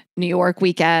great New York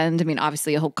weekend. I mean,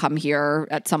 obviously he'll come here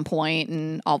at some point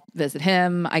and I'll visit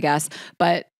him, I guess.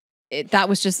 But that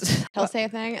was just He'll say a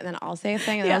thing and then I'll say a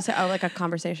thing and then I'll say, oh, like a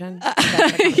conversation.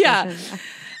 Yeah.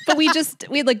 But we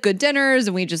had like good dinners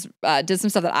and we just did some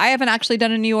stuff that I haven't actually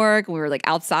done in New York. We were like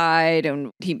outside and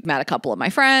he met a couple of my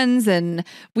friends and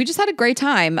we just had a great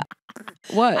time.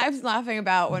 What? I was laughing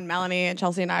about when Melanie and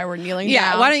Chelsea and I were kneeling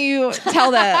Yeah, down. why don't you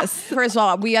tell this? First of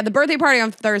all, we had the birthday party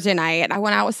on Thursday night. I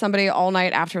went out with somebody all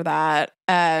night after that,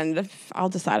 and I'll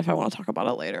decide if I want to talk about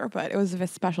it later, but it was a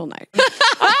special night.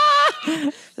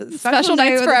 Special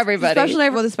nights for everybody. Special night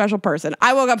with a special person.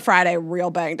 I woke up Friday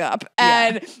real banged up,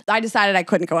 and I decided I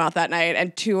couldn't go out that night,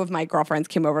 and two of my girlfriends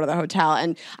came over to the hotel,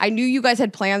 and I knew you guys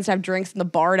had plans to have drinks in the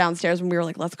bar downstairs, and we were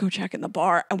like, let's go check in the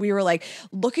bar, and we were like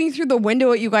looking through the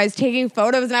window at you guys taking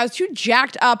photos, and I was too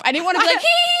jacked up. I didn't want to be like, hee.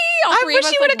 I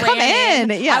wish you would have come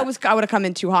in. Yeah, I would have come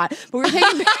in too hot, but we were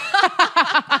taking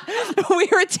we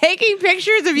were taking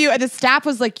pictures of you, and the staff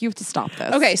was like, you have to stop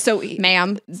this. Okay, so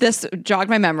ma'am, this jogged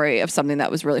my memory of something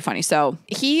that was really funny. So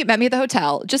he met me at the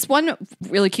hotel. Just one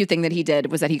really cute thing that he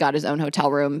did was that he got his own hotel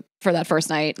room for that first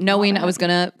night, knowing I was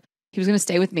gonna he was going to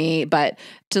stay with me, but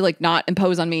to like not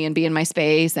impose on me and be in my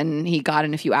space. And he got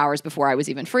in a few hours before I was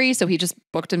even free. So he just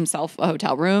booked himself a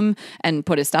hotel room and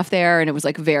put his stuff there. And it was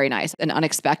like very nice and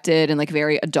unexpected and like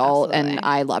very adult. Absolutely. And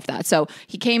I loved that. So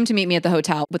he came to meet me at the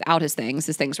hotel without his things.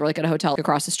 His things were like at a hotel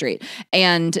across the street,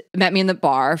 and met me in the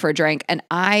bar for a drink. And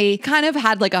I kind of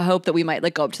had like a hope that we might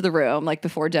like go up to the room like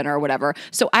before dinner or whatever.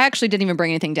 So I actually didn't even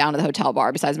bring anything down to the hotel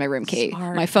bar besides my room key.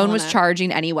 Smart, my phone was it.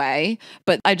 charging anyway,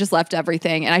 but I just left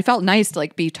everything. And I felt nice to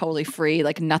like be totally free,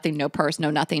 like nothing, no purse, no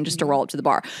nothing, just to roll up to the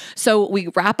bar. So we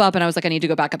wrap up and I was like, I need to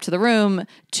go back up to the room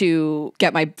to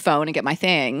get my phone and get my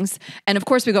things. And of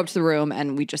course we go up to the room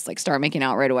and we just like start making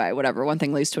out right away, whatever. One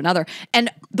thing leads to another.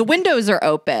 And the windows are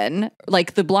open,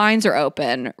 like the blinds are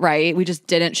open, right? We just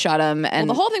didn't shut them. And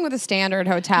Well, the whole thing with a standard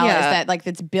hotel is that like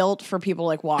it's built for people to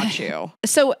like watch you.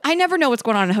 so I never know what's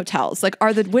going on in hotels. Like,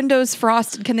 are the windows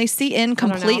frosted? Can they see in I don't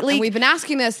know. completely? And we've been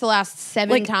asking this the last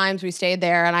 7 times we stayed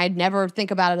there, and I'd never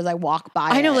think about it as I walk by.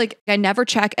 I know, it. like I never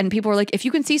check, and people are like, if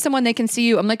you can see someone, they can see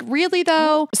you. I'm like, really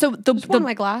though? So the one of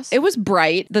my glass. it was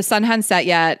bright. The sun hadn't set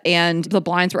yet, and the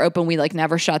blinds were open. We like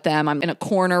never shut them. I'm in a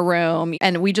corner room,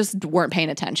 and we just weren't paying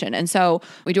attention. And so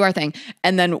we do our thing,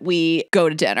 and then we go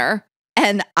to dinner.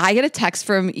 And I get a text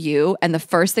from you, and the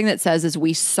first thing that says is,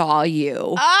 "We saw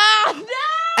you." Ah, no!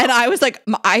 And I was like,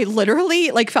 I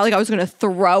literally like felt like I was going to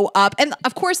throw up. And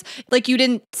of course, like you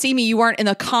didn't see me, you weren't in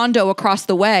a condo across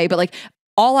the way, but like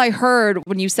all I heard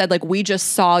when you said like, we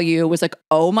just saw you was like,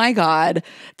 oh my God,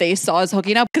 they saw us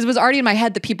hooking up. Because it was already in my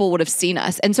head that people would have seen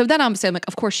us. And so then I'm saying like,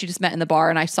 of course she just met in the bar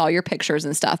and I saw your pictures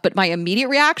and stuff. But my immediate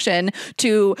reaction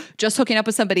to just hooking up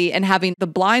with somebody and having the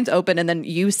blinds open and then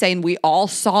you saying we all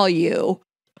saw you.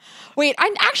 Wait,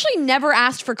 I actually never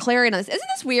asked for clarity on this. Isn't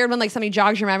this weird when like somebody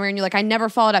jogs your memory and you're like, I never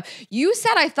followed up? You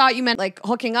said I thought you meant like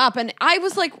hooking up. And I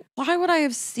was like, why would I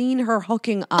have seen her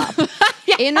hooking up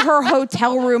in her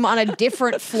hotel room on a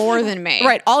different floor than me?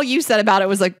 Right. All you said about it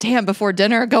was like, damn, before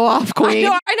dinner, go off, queen.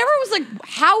 I never was like,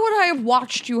 how would I have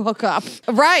watched you hook up?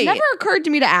 Right. It never occurred to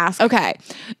me to ask. Okay.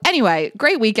 Anyway,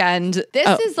 great weekend.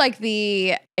 This is like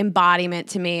the embodiment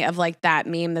to me of like that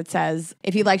meme that says,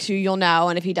 if he likes you, you'll know.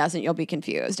 And if he doesn't, you'll be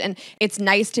confused. And it's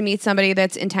nice to meet somebody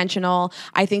that's intentional.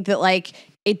 I think that like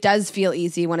it does feel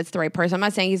easy when it's the right person. I'm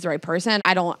not saying he's the right person.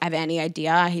 I don't have any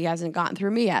idea. He hasn't gotten through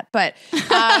me yet, but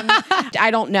I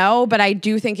don't know. But I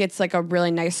do think it's like a really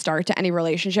nice start to any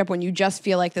relationship when you just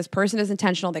feel like this person is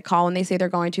intentional. They call when they say they're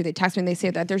going to. They text when they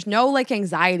say that. There's no like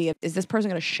anxiety of, is this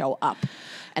person going to show up?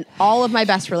 And all of my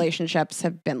best relationships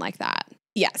have been like that.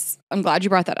 Yes, I'm glad you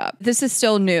brought that up. This is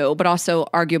still new, but also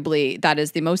arguably that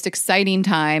is the most exciting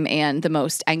time and the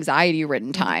most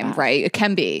anxiety-ridden time, right? It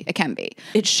can be. It can be.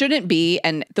 It shouldn't be.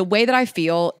 And the way that I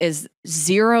feel is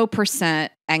 0%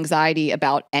 anxiety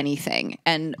about anything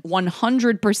and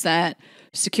 100%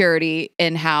 security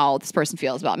in how this person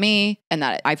feels about me and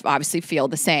that I obviously feel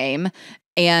the same.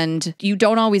 And you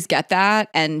don't always get that.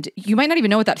 And you might not even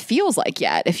know what that feels like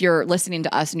yet. If you're listening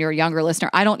to us and you're a younger listener,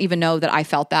 I don't even know that I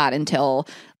felt that until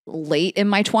late in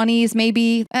my 20s,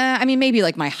 maybe. I mean, maybe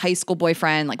like my high school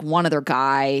boyfriend, like one other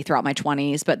guy throughout my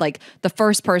 20s, but like the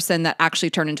first person that actually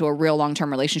turned into a real long-term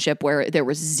relationship where there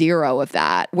was zero of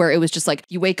that, where it was just like,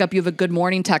 you wake up, you have a good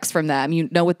morning text from them, you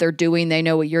know what they're doing, they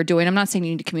know what you're doing. I'm not saying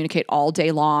you need to communicate all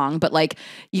day long, but like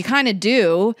you kind of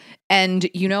do. And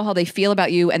you know how they feel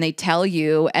about you and they tell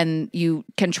you and you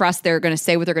can trust they're going to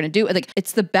say what they're going to do. Like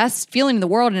it's the best feeling in the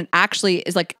world. And it actually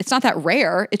is like, it's not that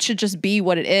rare. It should just be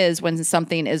what it is when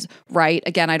something is right.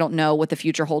 Again, I don't know what the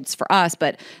future holds for us,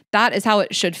 but that is how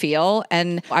it should feel.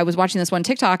 And I was watching this one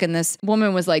TikTok and this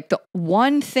woman was like, the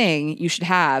one thing you should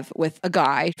have with a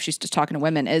guy, she's just talking to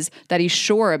women, is that he's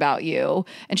sure about you.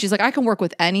 And she's like, I can work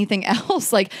with anything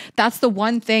else. Like that's the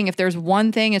one thing. If there's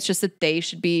one thing, it's just that they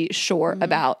should be sure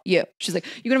about you. She's like,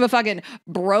 you can have a fucking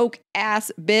broke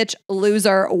ass bitch,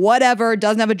 loser, whatever,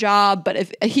 doesn't have a job, but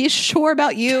if he's sure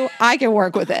about you, I can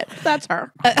work with it. That's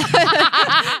her.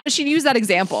 She used that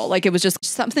example. Like it was just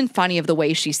something funny of the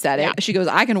way she said it. Yeah. She goes,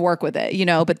 I can work with it, you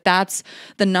know, but that's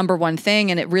the number one thing.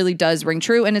 And it really does ring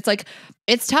true. And it's like,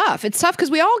 it's tough. It's tough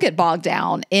because we all get bogged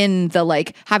down in the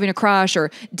like having a crush or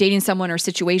dating someone or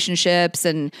situationships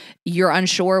and you're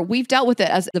unsure. We've dealt with it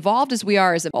as evolved as we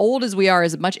are, as old as we are,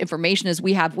 as much information as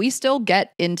we have. We still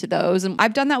get into those. And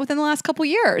I've done that within the last couple of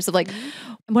years of like,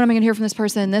 what am I going to hear from this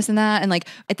person? This and that. And like,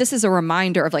 this is a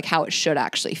reminder of like how it should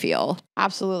actually feel.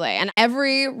 Absolutely. And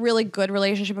every really good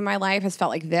relationship in my life has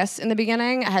felt like this in the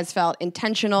beginning, has felt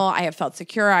intentional. I have felt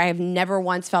secure. I have never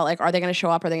once felt like, are they going to show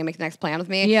up? Are they going to make the next plan with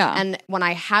me? Yeah. And when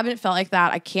I haven't felt like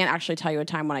that, I can't actually tell you a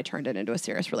time when I turned it into a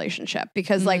serious relationship.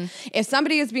 Because like, if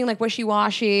somebody is being like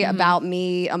wishy-washy about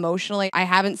me emotionally, I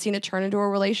haven't seen it turn into a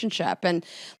relationship. And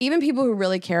even people who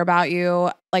really care about you,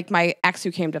 like my ex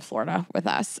who came to Florida with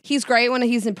us. He's great when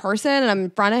he's in person and I'm in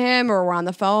front of him or we're on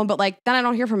the phone, but like then I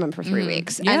don't hear from him for 3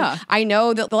 weeks. Yeah. And I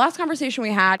know that the last conversation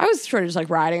we had, I was sort of just like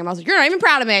riding him. I was like, you're not even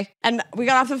proud of me. And we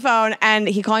got off the phone and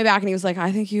he called me back and he was like,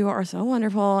 I think you are so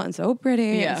wonderful and so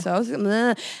pretty and so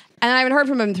bleh. And I haven't heard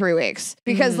from him in 3 weeks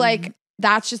because like,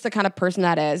 that's just the kind of person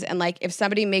that is. And like, if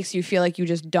somebody makes you feel like you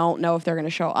just don't know if they're going to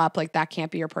show up, like that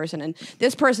can't be your person. And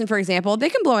this person, for example, they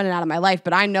can blow in and out of my life,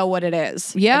 but I know what it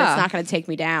is. Yeah. And it's not going to take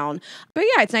me down. But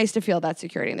yeah, it's nice to feel that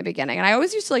security in the beginning. And I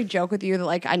always used to like joke with you that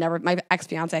like my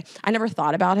ex-fiance, I never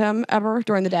thought about him ever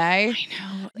during the day.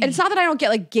 I know. And it's not that I don't get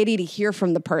like giddy to hear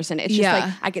from the person. It's just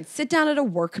like, I could sit down at a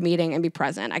work meeting and be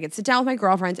present. I could sit down with my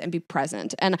girlfriends and be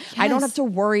present. And I don't have to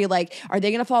worry like, are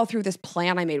they going to follow through with this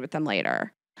plan I made with them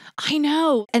later? I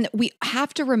know. And we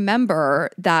have to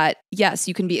remember that, yes,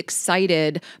 you can be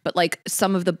excited, but like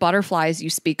some of the butterflies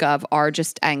you speak of are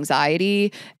just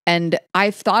anxiety. And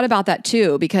I've thought about that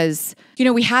too, because, you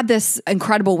know, we had this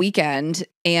incredible weekend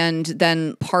and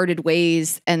then parted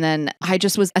ways. And then I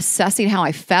just was assessing how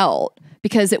I felt.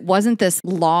 Because it wasn't this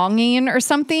longing or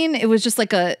something. It was just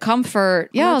like a comfort.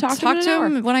 Yeah, I'll talk to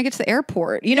him when I get to the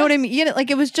airport. You know what I mean? You know,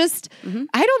 like it was just,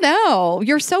 I don't know.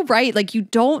 You're so right. Like you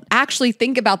don't actually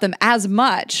think about them as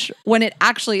much when it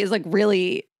actually is like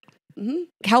really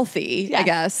healthy, I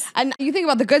guess. And you think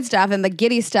about the good stuff and the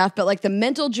giddy stuff, but like the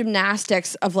mental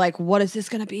gymnastics of like, what is this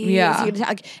going to be? Yeah.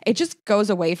 Like, it just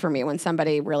goes away for me when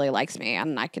somebody really likes me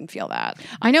and I can feel that.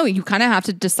 I know you kind of have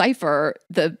to decipher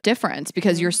the difference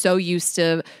because you're so used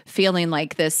to feeling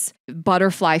like this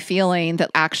butterfly feeling that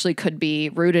actually could be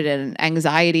rooted in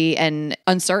anxiety and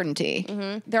uncertainty.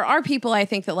 There are people I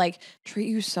think that like treat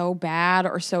you so bad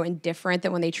or so indifferent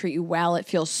that when they treat you well, it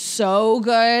feels so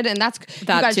good. And that's you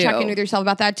got to check in with yourself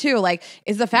about that too. Like,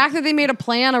 is the fact that they made a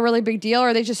plan a really big deal, or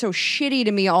are they just so shitty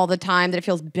to me all the time that it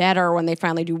feels better when they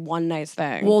finally do one nice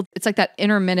thing? Well, it's like that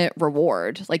intermittent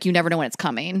reward. Like you never know when it's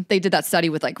coming. They did that study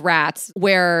with like rats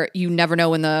where you never know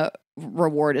when the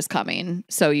reward is coming.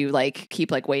 So you like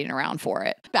keep like waiting around for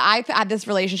it. But I had this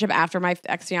relationship after my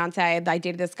ex-fiance. I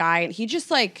dated this guy and he just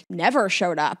like never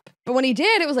showed up. But when he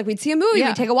did, it was like we'd see a movie,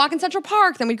 we'd take a walk in Central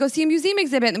Park, then we'd go see a museum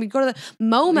exhibit, and then we'd go to the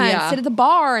MoMA and sit at the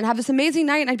bar and have this amazing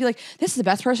night. And I'd be like, this is the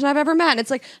best person I've ever met. And it's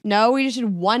like, no, he just did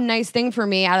one nice thing for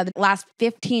me out of the last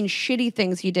 15 shitty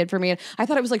things he did for me. And I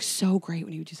thought it was like so great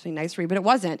when he would do something nice for me, but it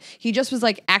wasn't. He just was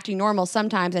like acting normal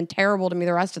sometimes and terrible to me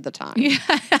the rest of the time.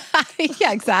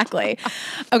 Yeah, exactly.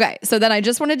 Okay, so then I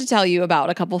just wanted to tell you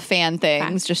about a couple fan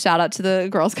things. Just shout out to the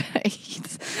Girls Gotta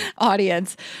Eat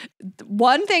audience.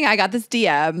 One thing, I got this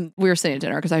DM. We were sitting at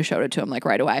dinner because I showed it to him like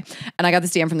right away. And I got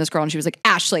this DM from this girl and she was like,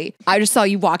 Ashley, I just saw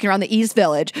you walking around the East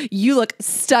Village. You look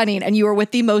stunning and you were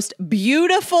with the most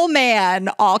beautiful man,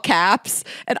 all caps.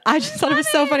 And I just thought it was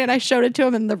so funny. And I showed it to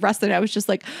him and the rest of the day I was just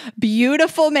like,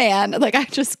 beautiful man. Like I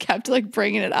just kept like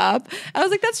bringing it up. I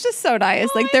was like, that's just so nice.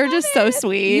 Like they're just so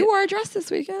sweet. You wore a dress this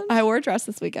weekend. I wore a dress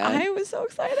this weekend. I was so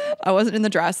excited. I wasn't in the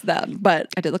dress then, but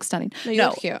I did look stunning. No, you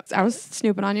look cute. I was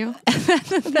snooping on you.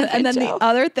 And then the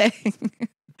other thing,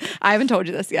 I haven't told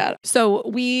you this yet. So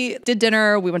we did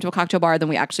dinner, we went to a cocktail bar, then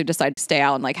we actually decided to stay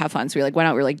out and like have fun. So we like went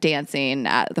out, we were like dancing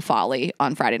at the Folly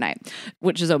on Friday night,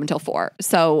 which is open till 4.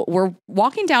 So we're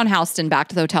walking down Houston back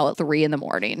to the hotel at 3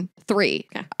 a.m. 3.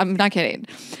 I'm not kidding.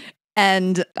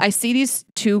 And I see these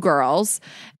two girls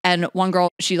and one girl,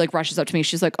 she like rushes up to me.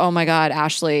 She's like, oh my God,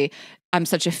 Ashley, I'm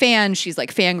such a fan. She's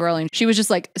like fangirling. She was just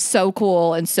like so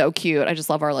cool and so cute. I just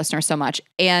love our listener so much.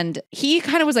 And he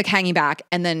kind of was like hanging back.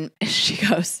 And then she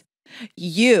goes,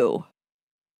 you,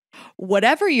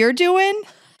 whatever you're doing,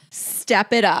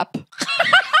 step it up.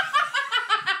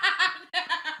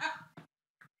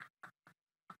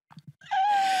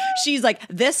 She's like,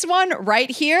 this one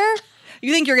right here.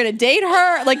 You think you're going to date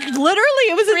her? Like, literally,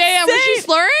 it was 3 a.m. Was she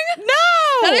slurring?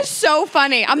 No. That is so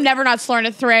funny. I'm never not slurring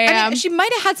at 3 a.m. I mean, she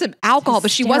might have had some alcohol, but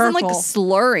she wasn't like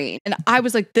slurring. And I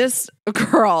was like, this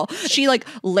girl, she like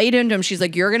laid into him. She's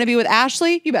like, you're going to be with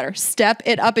Ashley? You better step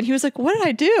it up. And he was like, what did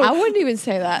I do? I wouldn't even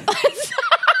say that.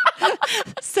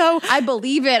 So I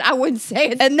believe it. I wouldn't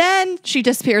say it. And then she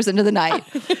disappears into the night.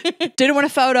 Didn't want a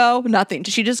photo, nothing.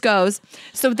 She just goes.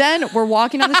 So then we're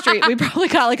walking on the street. We probably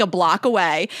got like a block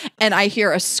away and I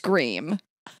hear a scream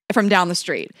from down the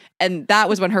street. And that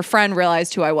was when her friend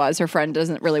realized who I was. Her friend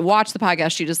doesn't really watch the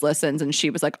podcast. She just listens. And she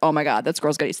was like, oh my God, that's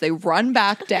Girls Gotta Eat. So they run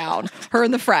back down. Her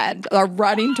and the friend are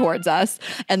running towards us.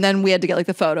 And then we had to get like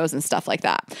the photos and stuff like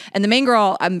that. And the main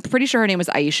girl, I'm pretty sure her name was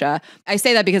Aisha. I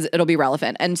say that because it'll be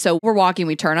relevant. And so we're walking,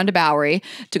 we turn onto Bowery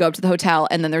to go up to the hotel.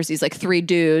 And then there's these like 3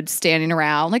 dudes standing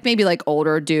around, like maybe like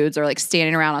older dudes are like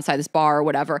standing around outside this bar or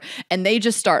whatever. And they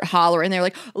just start hollering. They're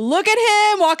like, look at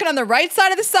him walking on the right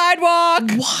side of the sidewalk.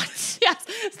 What? Yes.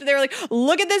 So they were like,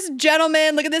 look at this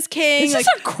gentleman, look at this king. This like,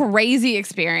 is a crazy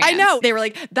experience. I know. They were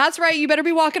like, that's right. You better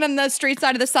be walking on the street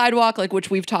side of the sidewalk, like which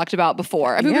we've talked about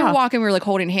before. I mean, we were walking, we were like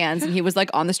holding hands and he was like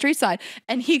on the street side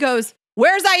and he goes,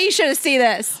 where's Aisha to see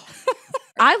this?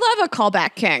 I love a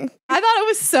callback king. I thought it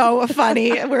was so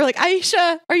funny. We were like,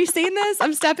 Aisha, are you seeing this?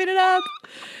 I'm stepping it up.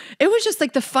 It was just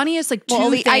like the funniest, like,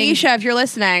 Well, things. Aisha, if you're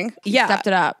listening, Yeah. stepped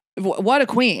it up. What a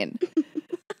queen.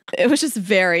 It was just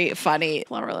very funny.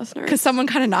 Clever listeners. Because someone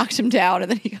kind of knocked him down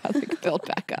and then he got like built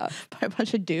back up. By a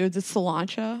bunch of dudes, it's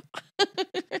cilantro.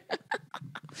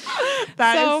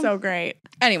 That is so great.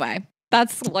 Anyway,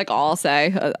 that's like all I'll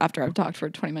say after I've talked for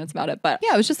 20 minutes about it. But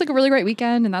yeah, it was just like a really great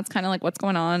weekend. And that's kind of like what's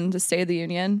going on, the State of the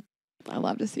Union. I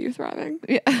love to see you thriving.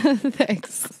 Yeah,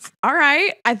 thanks. All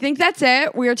right. I think that's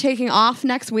it. We are taking off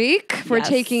next week. We're Yes.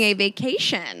 taking a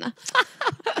vacation.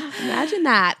 Imagine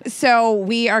that. So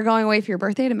we are going away for your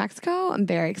birthday to Mexico. I'm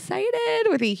very excited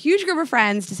with a huge group of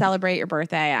friends to celebrate your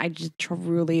birthday. I just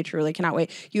truly, truly cannot wait.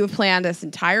 You have planned this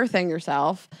entire thing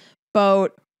yourself.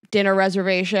 Boat, dinner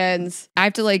reservations. I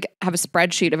have to like have a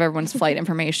spreadsheet of everyone's flight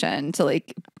information to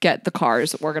like get the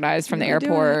cars organized from the Really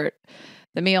doing airport.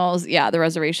 The meals, the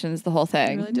reservations, the whole I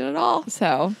thing. really did it all.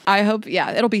 So I hope,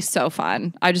 it'll be so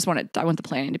fun. I want the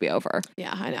planning to be over.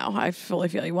 Yeah, I know. I fully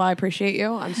feel you. Well, I appreciate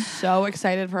you. I'm so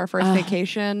excited for our first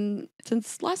vacation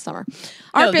since last summer.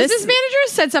 Our business manager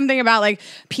said something about like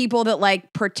people that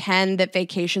like pretend that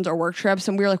vacations are work trips.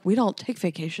 And we were like, we don't take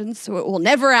vacations, so it will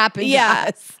never happen to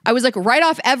us. I was like, write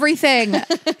off everything,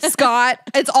 Scott.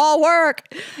 It's all work.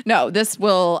 No, this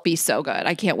will be so good.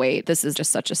 I can't wait. This is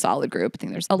just such a solid group. I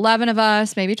think there's 11 of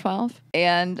us, maybe 12.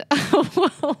 And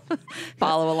we'll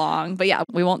follow along. But yeah,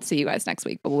 we won't see you guys next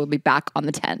week, but we'll be back on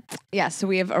the 10th. Yeah, so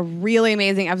we have a really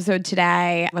amazing episode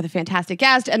today with a fantastic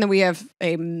guest. And then we have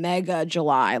a mega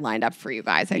July lined up for you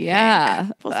guys. I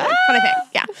think. We'll see. But I think,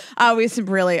 we have some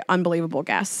really unbelievable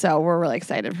guests. So we're really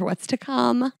excited for what's to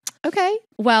come. Okay.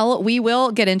 Well, we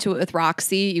will get into it with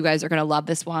Roxie. You guys are going to love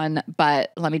this one,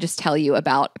 but let me just tell you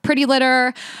about Pretty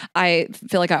Litter. I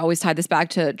feel like I always tie this back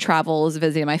to travels,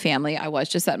 visiting my family. I was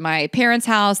just at my parents'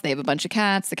 house. They have a bunch of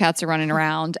cats. The cats are running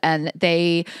around and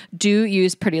they do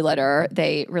use Pretty Litter.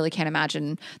 They really can't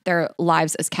imagine their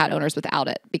lives as cat owners without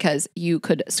it because you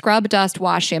could scrub, dust,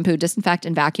 wash, shampoo, disinfect,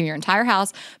 and vacuum your entire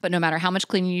house. But no matter how much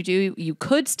cleaning you do, you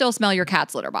could still smell your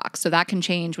cat's litter box. So that can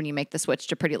change when you make the switch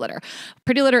to Pretty Litter.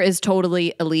 Pretty Litter is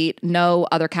totally elite. No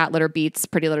other cat litter beats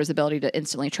Pretty Litter's ability to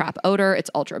instantly trap odor. It's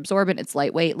ultra absorbent, it's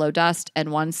lightweight, low dust,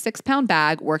 and one 6-pound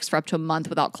bag works for up to a month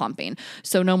without clumping.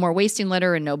 So no more wasting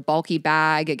litter and no bulky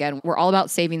bag. Again, we're all about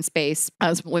saving space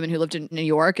as women who lived in New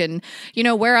York and,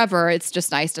 wherever. It's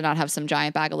just nice to not have some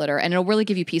giant bag of litter and it'll really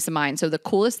give you peace of mind. So the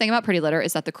coolest thing about Pretty Litter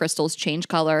is that the crystals change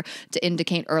color to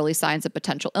indicate early signs of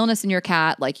potential illness in your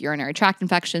cat, like urinary tract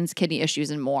infections, kidney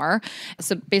issues, and more.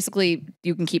 So basically,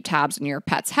 you can keep tabs on your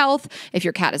pet's health. If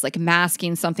your cat is like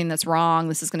masking something that's wrong,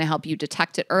 this is going to help you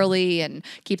detect it early and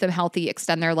keep them healthy,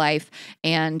 extend their life.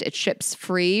 And it ships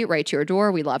free right to your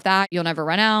door. We love that. You'll never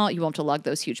run out. You won't have to lug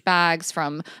those huge bags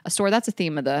from a store. That's a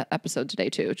theme of the episode today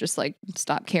too. Just like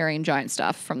stop carrying giant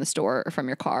stuff from the store or from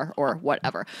your car or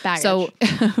whatever. Baggage. So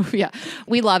yeah,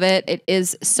 we love it. It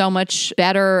is so much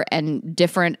better and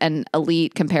different and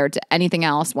elite compared to anything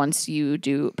else. Once you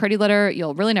do Pretty Litter,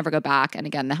 you'll really never go back. And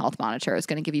again, the health monitor is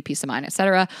going to give you peace of mind,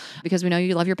 etc. Because we know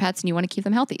you love your pets and you want to keep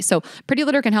them healthy. So Pretty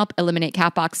Litter can help eliminate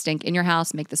cat box stink in your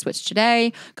house. Make the switch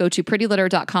today. Go to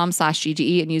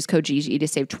prettylitter.com/GGE and use code GGE to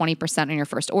save 20% on your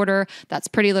first order. That's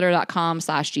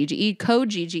prettylitter.com/GGE, code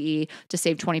GGE to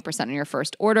save 20% on your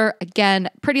first order. Again,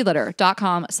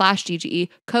 prettylitter.com/GGE,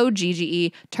 code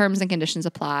GGE. Terms and conditions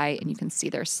apply, and you can see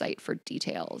their site for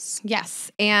details.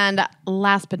 Yes. And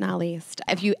last but not least,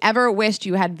 if you ever wished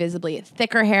you had visibly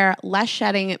thicker hair, less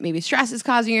shedding, maybe stress is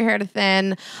causing your hair to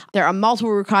thin, There are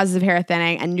multiple root causes of hair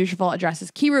thinning, and Nutrafol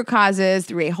addresses key root causes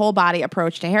through a whole body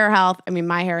approach to hair health. I mean,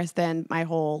 my hair has thinned my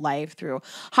whole life through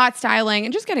hot styling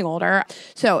and just getting older.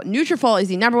 So Nutrafol is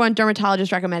the #1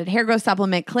 dermatologist recommended hair growth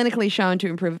supplement, clinically shown to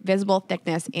improve visible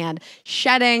thickness and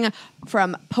shedding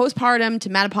from postpartum to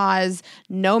menopause,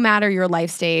 no matter your life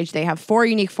stage. They have 4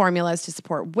 unique formulas to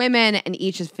support women, and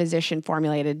each is physician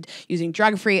formulated using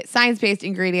drug-free, science-based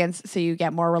ingredients so you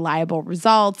get more reliable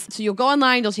results. So you'll go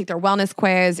online, you'll take their wellness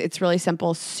quiz. It's really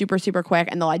simple, super, super quick,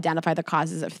 and they'll identify the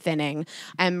causes of thinning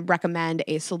and recommend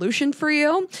a solution for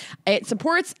you. It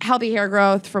supports healthy hair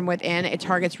growth from within. It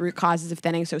targets root causes of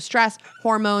thinning, so stress,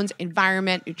 hormones,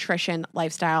 environment, nutrition,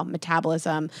 lifestyle,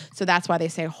 metabolism. So that's why they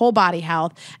say whole body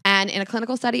health. And in a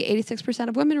clinical study, 86%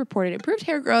 of women reported improved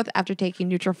hair growth after taking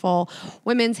Nutrafol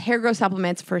women's hair growth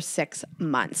supplements for 6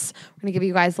 months. We're going to give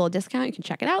you guys a little discount. You can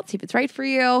check it out, see if it's right for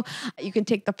you. You can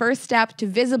take the first step to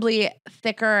visibly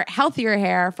thicker, healthier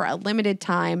hair for a limited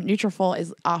time. Nutrafol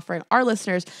is offering our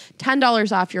listeners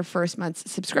 $10 off your first month's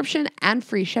subscription and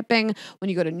free shipping when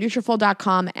you go to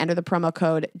Nutrafol.com, enter the promo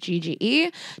code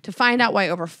GGE. To find out why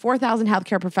over 4,000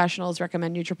 healthcare professionals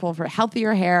recommend Nutrafol for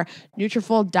healthier hair,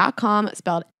 Nutrafol.com,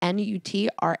 spelled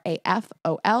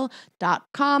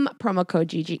Nutrafol.com, promo code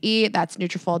GGE. That's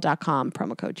Nutrafol.com,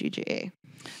 promo code GGE.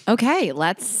 Okay,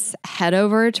 let's head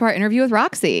over to our interview with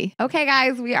Roxie. Okay,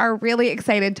 guys, we are really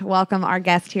excited to welcome our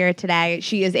guest here today.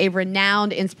 She is a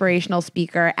renowned inspirational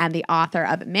speaker and the author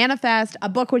of Manifest, a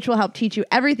book which will help teach you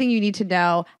everything you need to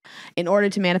know in order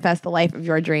to manifest the life of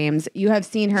your dreams. You have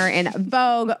seen her in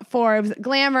Vogue, Forbes,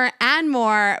 Glamour, and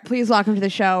more. Please welcome to the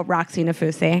show, Roxie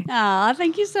Nafousi. Oh,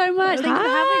 thank you so much. Thank you for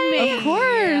having me. Of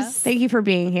course. Thank you for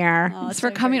being here. Oh, Thanks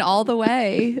for coming all the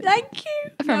way. Thank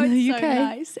you. From the it's UK. So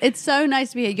nice. It's so nice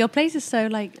to be here. Your place is so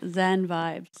like Zen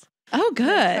vibes. Oh,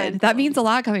 good. That means a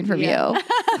lot coming from you.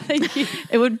 Thank you.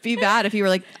 It would be bad if you were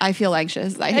like, I feel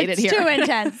anxious. I hate it here. It's too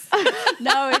intense.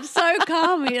 No, it's so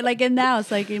calm. Like in the house,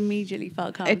 like immediately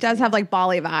felt calm. It does have like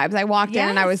Bali vibes. I walked in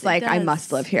and I was Yes, like, it I does.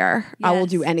 must live here. I will Yes.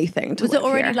 do anything to Was live it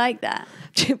already here. like that?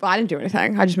 Well, I didn't do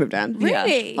anything. I just moved in.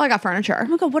 Really? Well, I got furniture. Oh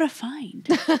my God, what a find.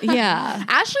 Yeah.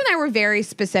 Ashley and I were very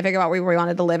specific about where we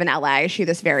wanted to live in LA. She had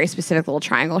this very specific little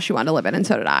triangle she wanted to live in, and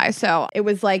so did I. So it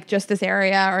was like just this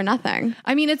area or nothing.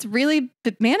 I mean, it's really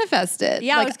manifested.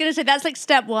 Yeah, Like, I was going to say that's like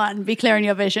step 1, be clear on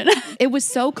your vision. it was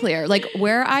so clear. Like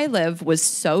where I live was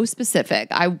so specific.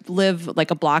 I live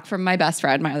like a block from my best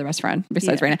friend, my other best friend,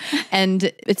 besides Yeah. Rayna. And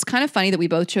it's kind of funny that we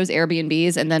both chose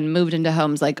Airbnbs and then moved into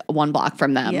homes like 1 block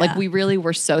from them. Yeah. Like we really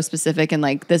were so specific and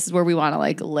like this is where we want to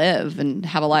like live and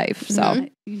have a life. So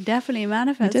You definitely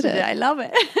manifested it. I love it.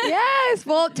 Yes.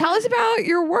 Well, tell us about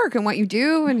your work and what you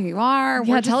do and who you are.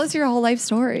 yeah, tell us your whole life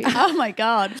story. Oh my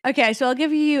God. Okay, so I'll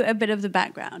give you a bit of the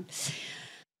background.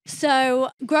 So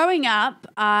growing up,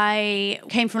 I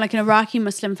came from like an Iraqi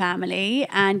Muslim family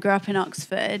and grew up in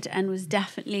Oxford and was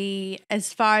definitely,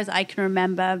 as far as I can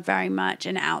remember, very much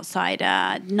an outsider.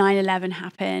 9/11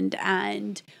 happened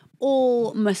and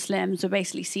all Muslims were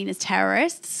basically seen as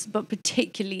terrorists, but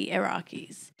particularly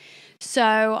Iraqis.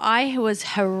 So I was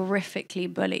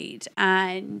horrifically bullied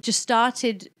and just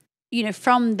started,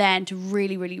 from then to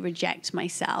really, really reject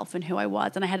myself and who I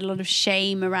was. And I had a lot of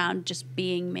shame around just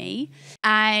being me.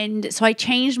 And so I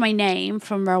changed my name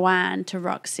from Rowan to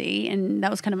Roxie. And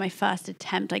that was kind of my first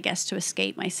attempt, I guess, to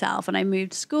escape myself. And I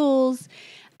moved schools.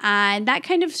 And that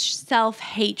kind of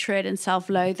self-hatred and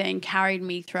self-loathing carried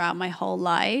me throughout my whole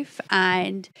life.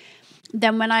 And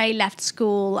then when I left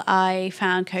school, I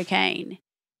found cocaine.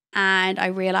 And I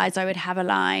realized I would have a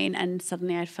line and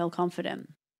suddenly I'd feel confident.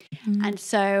 Mm-hmm. And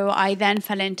so I then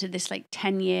fell into this like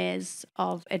 10 years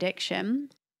of addiction.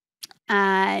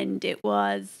 And it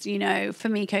was, for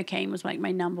me, cocaine was like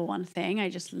my #1 thing. I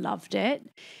just loved it.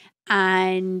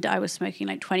 And I was smoking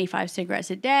like 25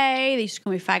 cigarettes a day. They used to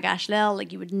call me Fag Ash Lil.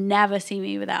 Like you would never see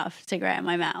me without a cigarette in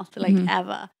my mouth, like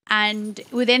ever. And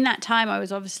within that time, I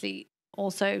was obviously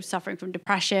also suffering from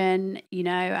depression,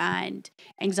 and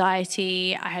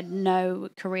anxiety. I had no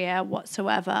career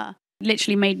whatsoever.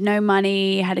 Literally made no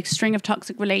money, had a string of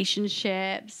toxic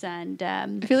relationships, and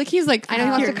I feel like he's like, I know he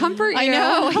wants to comfort you. I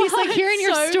know. He's like hearing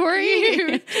your So story.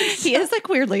 cute. He is like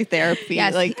weirdly therapy.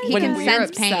 Yes, like he when can we're sense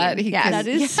upset, pain. he Yes. can- that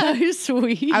is so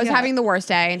sweet. I was having the worst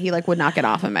day and he like would not get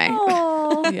off of me.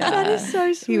 Oh, Yeah. that is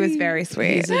so sweet. He was very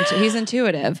sweet. He's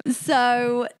intuitive.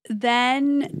 So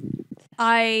then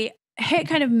I hit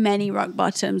kind of many rock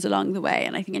bottoms along the way.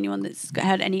 And I think anyone that's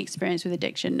had any experience with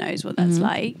addiction knows what that's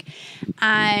like.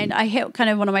 And I hit kind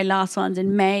of one of my last ones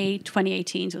in May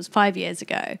 2018. So it was 5 years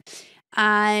ago.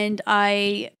 And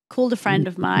I called a friend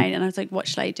of mine and I was like, what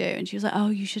should I do? And she was like, oh,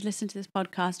 you should listen to this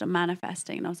podcast on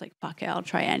manifesting. And I was like, fuck it, I'll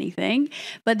try anything.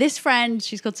 But this friend,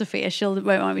 she's called Sophia, she won't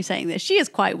mind me saying this. She is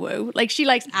quite woo. Like she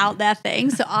likes out there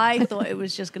things. So I thought it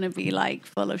was just going to be like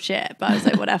full of shit. But I was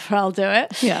like, whatever, I'll do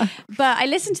it. Yeah. But I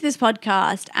listened to this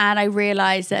podcast and I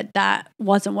realized that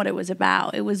wasn't what it was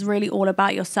about. It was really all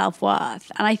about your self-worth.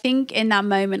 And I think in that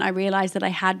moment, I realized that I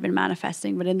had been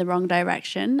manifesting, but in the wrong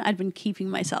direction. I'd been keeping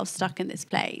myself stuck in this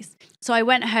place. So I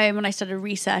went home and I started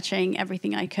researching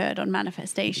everything I could on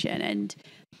manifestation. And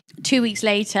 2 weeks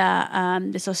later,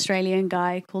 this Australian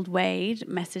guy called Wade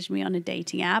messaged me on a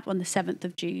dating app on the 7th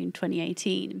of June,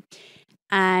 2018.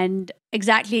 And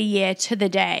exactly a year to the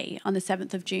day, on the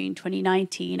 7th of June,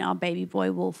 2019, our baby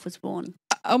boy Wolf was born.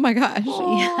 Oh my gosh.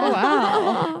 Yeah.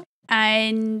 Wow.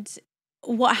 And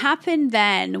what happened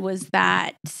then was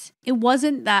that it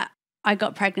wasn't that I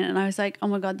got pregnant and I was like, oh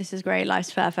my God, this is great.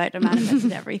 Life's perfect. I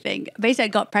manifested everything. Basically, I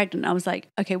got pregnant. I was like,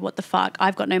 okay, what the fuck?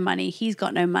 I've got no money. He's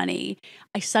got no money.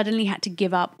 I suddenly had to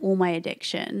give up all my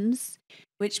addictions,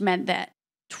 which meant that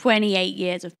 28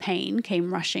 years of pain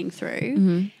came rushing through.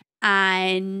 Mm-hmm.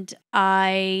 And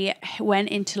I went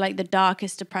into like the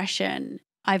darkest depression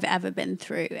I've ever been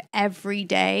through. Every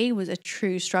day was a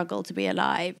true struggle to be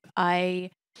alive. I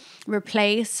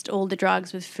replaced all the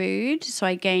drugs with food. So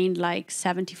I gained like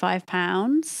 75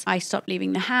 pounds. I stopped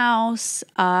leaving the house.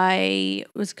 I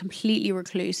was completely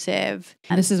reclusive.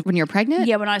 And this is when you're pregnant?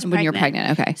 Yeah, when I was pregnant. When you're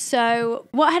pregnant, okay. So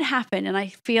what had happened, and I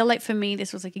feel like for me,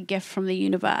 this was like a gift from the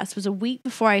universe, was a week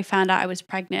before I found out I was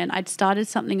pregnant, I'd started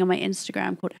something on my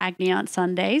Instagram called Agni Aunt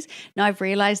Sundays. Now I've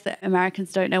realized that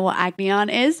Americans don't know what Agni Aunt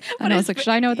is. And I was like, should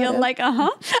I know what that you're is? like,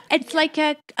 It's like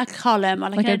a column or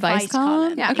like an advice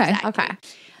column. Yeah, okay. Exactly. Okay.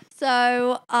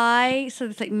 So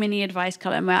this like mini advice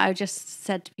column where I just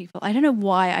said to people, I don't know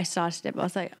why I started it, but I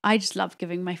was like, I just love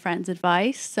giving my friends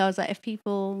advice. So I was like, if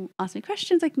people ask me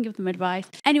questions, I can give them advice.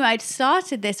 Anyway, I'd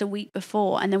started this a week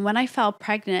before. And then when I fell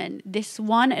pregnant, this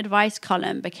one advice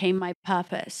column became my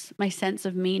purpose, my sense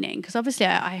of meaning. Because obviously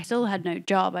I still had no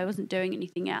job. I wasn't doing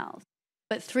anything else.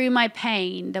 But through my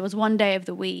pain, there was one day of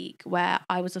the week where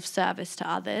I was of service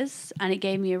to others, and it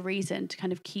gave me a reason to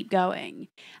kind of keep going.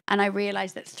 And I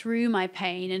realized that through my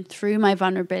pain and through my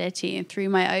vulnerability and through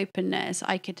my openness,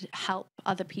 I could help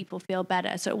other people feel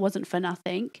better. So it wasn't for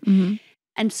nothing. Mm-hmm.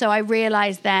 And so I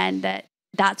realized then that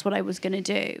that's what I was going to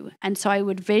do. And so I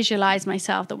would visualize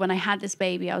myself that when I had this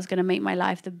baby, I was going to make my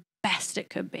life the best it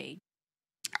could be.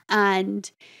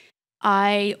 And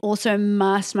I also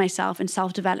immersed myself in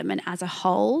self-development as a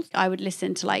whole. I would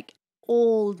listen to like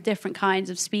all different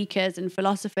kinds of speakers and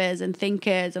philosophers and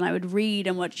thinkers, and I would read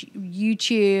and watch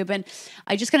YouTube, and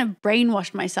I just kind of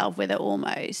brainwashed myself with it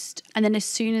almost. And then as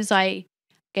soon as I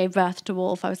gave birth to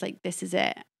Wolf, I was like, this is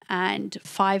it. And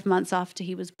 5 months after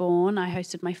he was born, I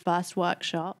hosted my first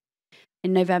workshop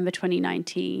in November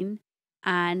 2019.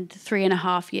 And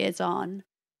 3.5 years on,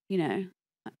 you know,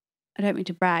 I don't mean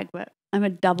to brag, but I'm a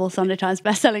double Sunday Times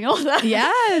bestselling author.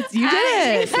 Yes, you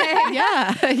did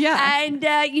it. Yeah. And,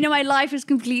 you know, my life is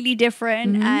completely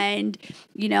different. Mm-hmm. And,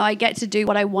 you know, I get to do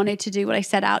what I wanted to do, what I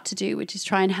set out to do, which is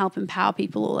try and help empower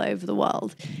people all over the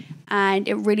world. And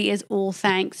it really is all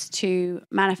thanks to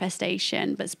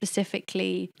manifestation, but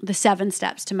specifically the 7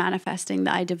 steps to manifesting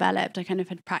that I developed. I kind of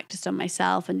had practiced on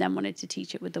myself and then wanted to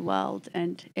teach it with the world,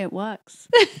 and it works.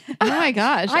 Oh my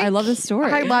gosh, I love this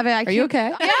story. I love it. Are you okay?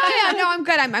 Yeah, no, I'm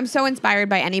good. I'm so inspired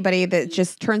by anybody that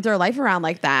just turns their life around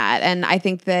like that. And I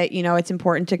think that, you know, it's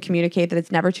important to communicate that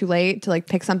it's never too late to like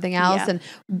pick something else. Yeah.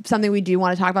 And something we do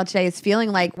want to talk about today is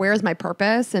feeling like, where's my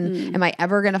purpose? And am I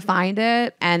ever going to find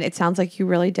it? And it sounds like you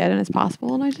really did, and it's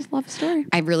possible. And I just love the story.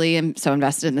 I really am so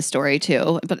invested in the story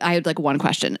too. But I had like one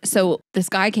question. So this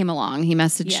guy came along, he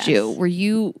messaged you. Were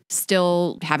you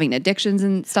still having addictions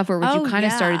and stuff, or you kind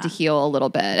of started to heal a little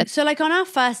bit? So like on our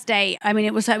first date, I mean,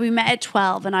 it was like we met at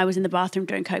 12 and I was in the bathroom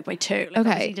doing coke by 2. Like,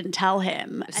 okay. He didn't tell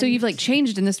him. So you've like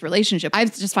changed in this relationship. I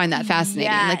just find that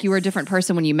fascinating. Yes. Like you were a different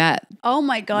person when you met. Oh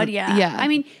my God, yeah. Yeah. I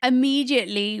mean,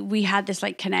 immediately we had this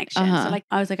like connection. So like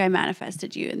I was like, I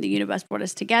manifested you and the universe brought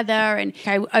us together. And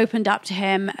I opened up to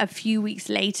him a few weeks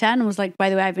later and was like, by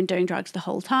the way, I've been doing drugs the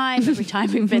whole time. Every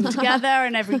time we've been together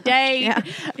and every day.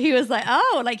 He was like,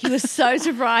 oh, like he was so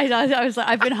surprised. I was like,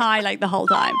 I've been high like the whole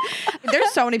time.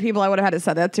 There's so many people I would have had to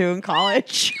say that to in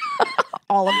college.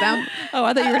 All of them. Oh,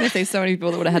 I thought you were going to say so many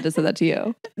people that would have had to say that to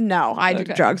you. No, I did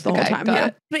Okay. drugs the whole time. got Yeah.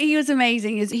 it. But he was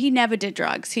amazing. He never did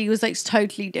drugs. He was like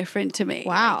totally different to me.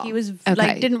 Wow. Like, he was Okay.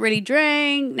 like didn't really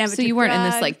drink. Never. So you took weren't in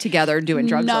this drugs. like together doing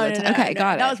drugs all the time. Okay,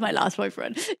 got it. That was my last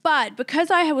boyfriend. But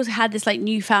because I had this like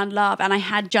newfound love and I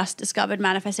had just discovered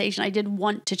manifestation, I did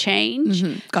want to change.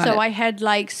 Got So it. I had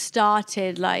like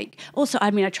started like, also,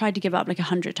 I mean, I tried to give up like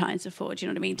 100 times before. Do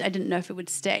you know what I mean? I didn't know if it would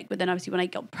stick. But then obviously when I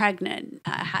got pregnant,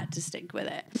 I had to stick with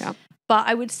it. Yeah. But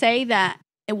I would say that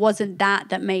it wasn't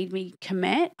that made me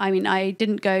commit. I mean, I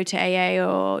didn't go to AA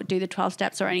or do the 12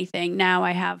 steps or anything. Now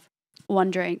I have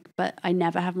one drink, but I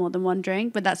never have more than one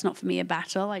drink. But that's not for me a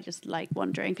battle. I just like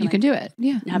one drink. You can do it.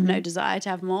 Yeah. I have no desire to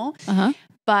have more. Uh-huh.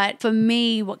 But for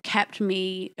me, what kept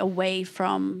me away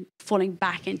from falling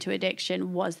back into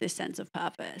addiction was this sense of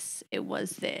purpose. It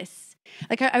was this.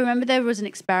 Like I remember there was an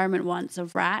experiment once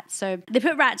of rats. So they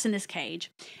put rats in this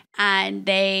cage and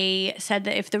they said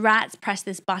that if the rats pressed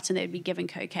this button, they would be given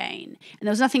cocaine. And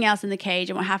there was nothing else in the cage.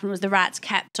 And what happened was the rats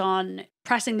kept on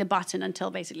pressing the button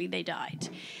until basically they died.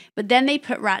 But then they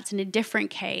put rats in a different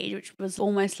cage, which was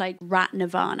almost like rat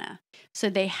nirvana. So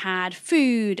they had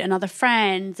food and other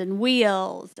friends and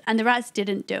wheels, and the rats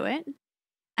didn't do it.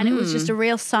 And it was just a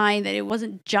real sign that it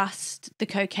wasn't just the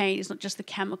cocaine, it's not just the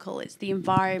chemical, it's the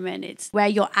environment, it's where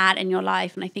you're at in your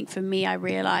life. And I think for me, I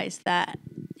realized that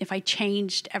if I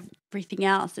changed everything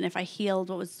else and if I healed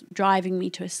what was driving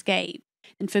me to escape,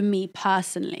 and for me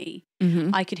personally,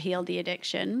 I could heal the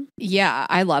addiction. Yeah,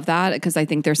 I love that because I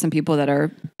think there's some people that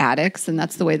are addicts and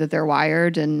that's the way that they're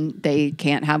wired and they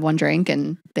can't have one drink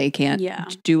and they can't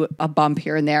do a bump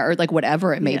here and there or like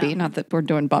whatever it may be. Not that we're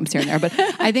doing bumps here and there, but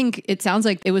I think it sounds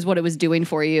like it was what it was doing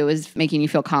for you is making you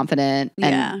feel confident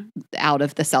and out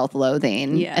of the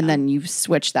self-loathing. Yeah. And then you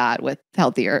switch that with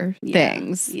healthier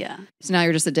things. Yeah. So now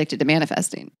you're just addicted to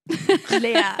manifesting.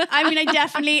 Yeah. I mean, I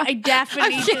definitely,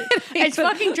 it's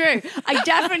fucking true. I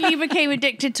definitely became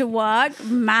addicted to work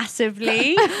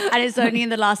massively. And it's only in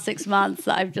the last 6 months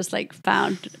that I've just like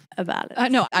found a balance.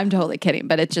 No, I'm totally kidding,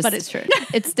 but it's just, But it's true.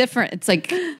 It's different. It's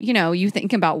like, you know, you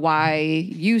think about why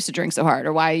you used to drink so hard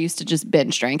or why I used to just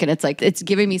binge drink. And it's like, it's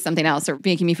giving me something else or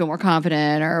making me feel more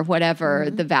confident or whatever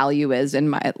the value is in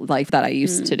my life that I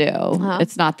used to do.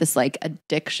 It's not this like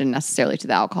addiction necessarily to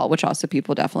the alcohol, which also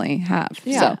people definitely have.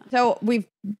 Yeah. So we've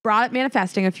brought up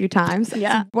manifesting a few times.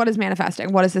 Yeah. So what is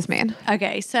manifesting? What does this mean?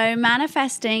 Okay, so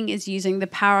manifesting is using the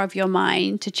power of your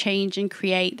mind to change and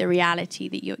create the reality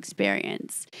that you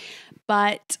experience.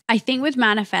 But I think with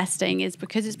manifesting is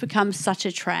because it's become such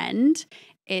a trend,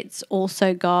 it's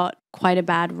also got quite a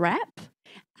bad rep.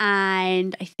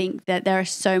 And I think that there are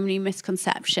so many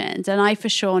misconceptions. And I for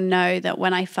sure know that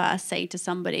when I first say to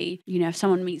somebody, you know, if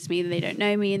someone meets me and they don't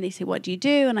know me and they say, what do you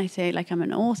do? And I say, like, I'm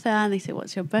an author. And they say,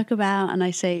 what's your book about? And I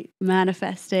say,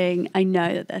 manifesting. I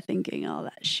know that they're thinking, oh,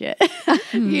 that shit.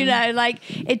 You know, like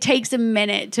it takes a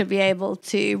minute to be able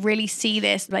to really see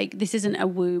this. Like, this isn't a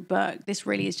woo book. This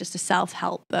really is just a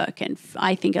self-help book. And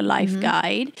I think a life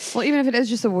guide. Well, even if it is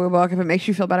just a woo book, if it makes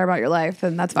you feel better about your life,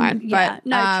 then that's fine. Yeah,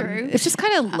 But, true. It's just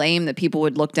kind of lame that people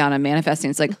would look down on manifesting.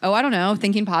 It's like, oh, I don't know,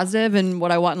 thinking positive and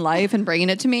what I want in life and bringing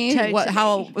it to me. Totally.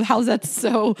 How's that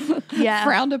so It's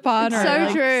frowned upon or so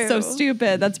like, true. so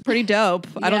stupid? That's pretty dope.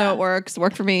 I don't know, it works.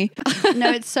 Worked for me.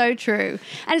 No, it's so true.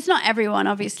 And it's not everyone,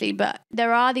 obviously, but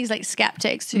there are these like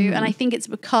skeptics who, and I think it's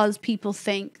because people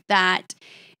think that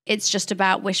it's just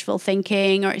about wishful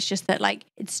thinking or it's just that like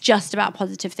it's just about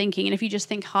positive thinking. And if you just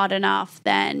think hard enough,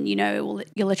 then, you know,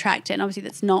 you'll attract it. And obviously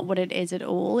that's not what it is at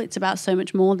all. It's about so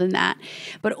much more than that.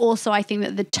 But also I think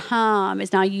that the term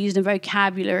is now used in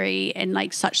vocabulary in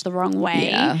like such the wrong way.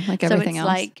 Yeah, like everything so it's else.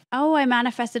 like, oh, I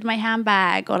manifested my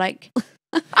handbag or like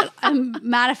I'm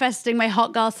manifesting my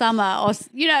hot girl summer or,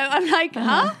 you know, I'm like,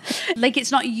 huh? Like it's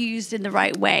not used in the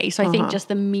right way. So I think just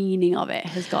the meaning of it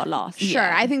has got lost. Sure.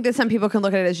 I think that some people can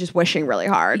look at it as just wishing really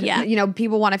hard. Yeah. You know,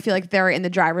 people want to feel like they're in the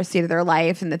driver's seat of their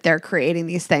life and that they're creating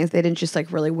these things. They didn't just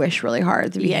like really wish really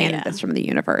hard to be handed this from the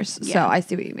universe. Yeah. So I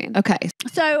see what you mean. Okay.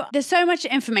 So there's so much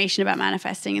information about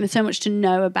manifesting and there's so much to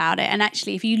know about it. And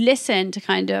actually, if you listen to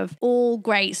kind of all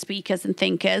great speakers and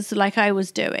thinkers like I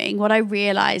was doing, what I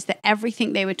realized that everything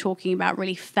they were talking about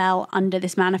really fell under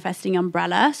this manifesting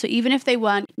umbrella. So even if they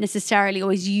weren't necessarily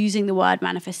always using the word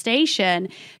manifestation,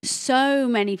 so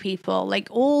many people, like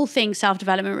all things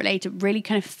self-development related, really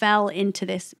kind of fell into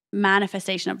this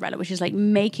manifestation umbrella, which is like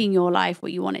making your life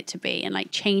what you want it to be and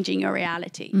like changing your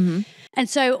reality. And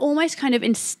so almost kind of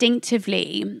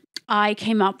instinctively, I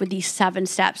came up with these 7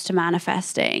 steps to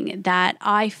manifesting that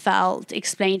I felt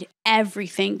explained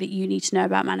everything that you need to know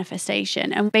about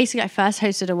manifestation. And basically, I first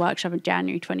hosted a workshop in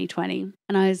January 2020.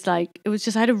 And I was like,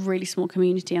 I had a really small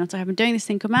community. And I was like, I've been doing this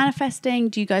thing called manifesting.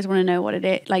 Do you guys want to know what it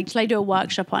is? Like, shall I do a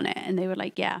workshop on it? And they were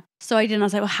like, yeah. So I did. And I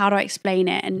was like, well, how do I explain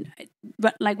it?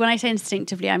 But like when I say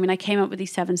instinctively, I mean, I came up with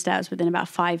these 7 steps within about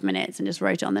 5 minutes and just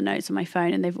wrote it on the notes on my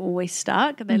phone, and they've always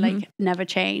stuck. They like never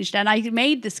changed. And I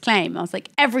made this claim. I was like,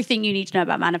 everything you need to know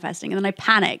about manifesting. And then I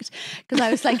panicked because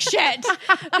I was like, shit.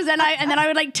 Because then I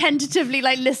would like tentatively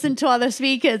like listen to other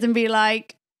speakers and be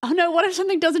like, oh no, what if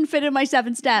something doesn't fit in my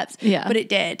 7 steps? Yeah. But it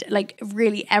did. Like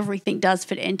really everything does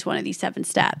fit into one of these 7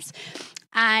 steps.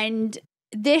 And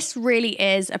this really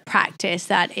is a practice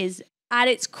that is at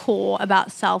its core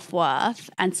about self-worth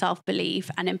and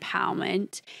self-belief and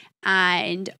empowerment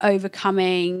and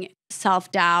overcoming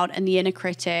self-doubt and the inner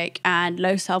critic and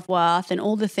low self-worth and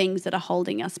all the things that are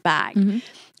holding us back.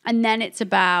 And then it's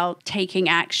about taking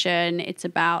action. It's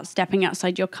about stepping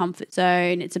outside your comfort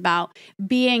zone. It's about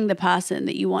being the person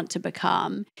that you want to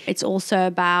become. It's also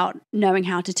about knowing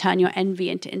how to turn your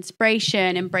envy into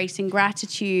inspiration, embracing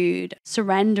gratitude,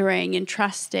 surrendering and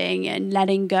trusting and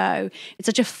letting go. It's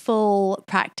such a full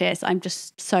practice. I'm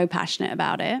just so passionate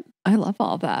about it. I love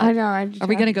all that. I know. Are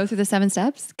we going to go through the 7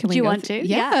 steps? Can we Do you go want through- to?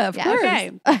 Yeah, of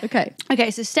course. Okay.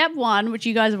 Okay, so step 1, which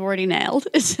you guys have already nailed,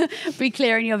 is be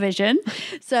clear in your vision.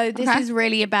 So this is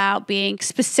really about being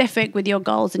specific with your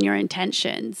goals and your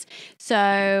intentions.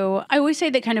 So I always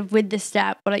say that kind of with this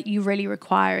step, what you really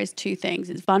require is 2 things.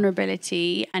 It's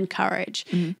vulnerability and courage.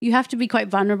 You have to be quite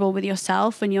vulnerable with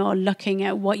yourself when you're looking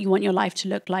at what you want your life to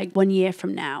look like 1 year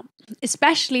from now,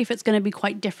 especially if it's going to be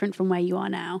quite different from where you are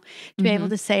now. To be able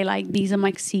to say like, these are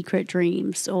my secret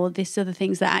dreams, or these are the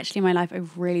things that actually in my life I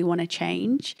really want to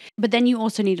change. But then you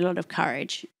also need a lot of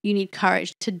courage. You need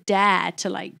courage to dare to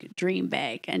like dream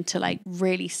big and to like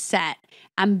really set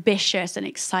ambitious and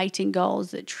exciting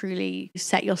goals that truly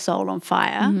set your soul on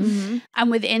fire. And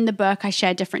within the book, I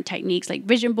share different techniques like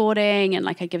vision boarding, and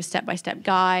like I give step-by-step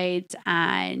guides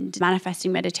and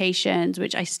manifesting meditations,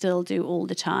 which I still do all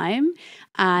the time.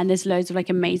 And there's loads of like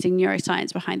amazing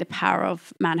neuroscience behind the power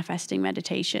of manifesting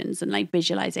meditations and like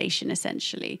visualization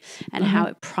essentially, and how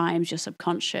it primes your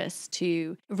subconscious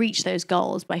to reach those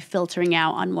goals by filtering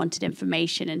out unwanted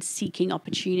information and seeking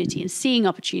opportunity and seeing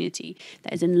opportunity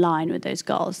that is in line with those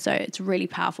goals. So it's a really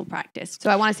powerful practice. So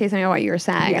I want to say something about what you were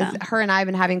saying. Yeah. Her and I have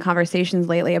been having conversations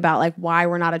lately about like why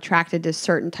we're not attracted to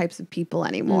certain types of people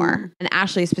anymore. And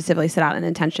Ashley specifically set out an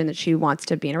intention that she wants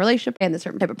to be in a relationship and the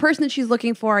certain type of person that she's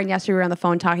looking for. And yesterday we were on the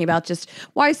phone talking about just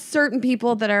why certain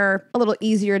people that are a little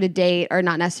easier to date are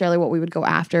not necessarily what we would go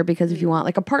after, because if you want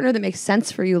like a partner that makes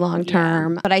sense for you long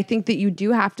term. But I think that you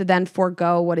do have to then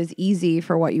forego what is easy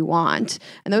for what you want.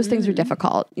 And those things are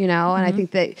difficult, you know? And I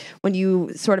think that when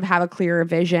you sort of have a clearer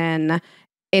vision,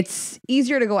 it's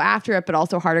easier to go after it, but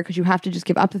also harder because you have to just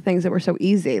give up the things that were so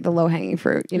easy, the low hanging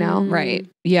fruit, you know? Right.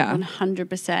 Yeah.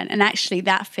 100%. And actually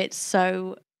that fits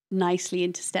so nicely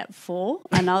into step 4,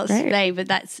 and I'll explain, but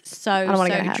that's so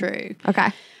true. Okay.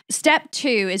 Step 2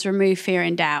 is remove fear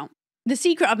and doubt. The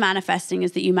secret of manifesting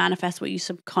is that you manifest what you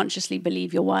subconsciously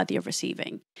believe you're worthy of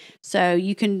receiving. So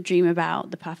you can dream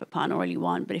about the perfect partner all you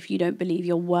want, but if you don't believe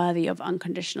you're worthy of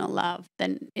unconditional love,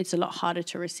 then it's a lot harder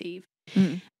to receive.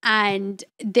 And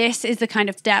this is the kind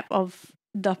of step of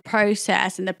the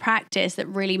process and the practice that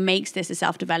really makes this a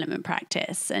self-development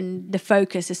practice. And the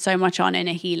focus is so much on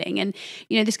inner healing. And,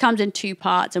 you know, this comes in 2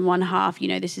 parts, and one half, you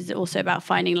know, this is also about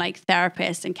finding like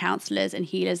therapists and counselors and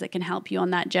healers that can help you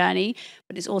on that journey.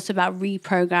 But it's also about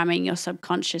reprogramming your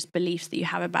subconscious beliefs that you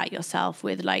have about yourself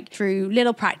with like through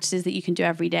little practices that you can do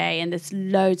every day. And there's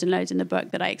loads and loads in the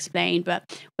book that I explained,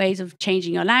 but ways of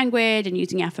changing your language and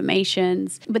using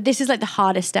affirmations. But this is like the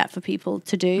hardest step for people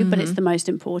to do, but it's the most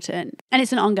important. And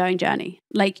it's an ongoing journey.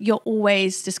 Like you're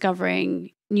always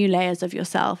discovering new layers of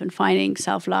yourself and finding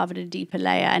self-love at a deeper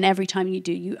layer. And every time you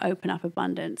do, you open up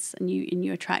abundance and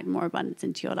you attract more abundance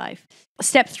into your life.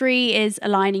 Step 3 is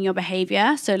aligning your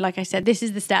behavior. So like I said, this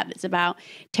is the step that's about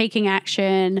taking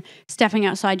action, stepping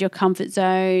outside your comfort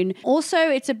zone. Also,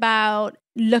 it's about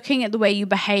looking at the way you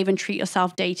behave and treat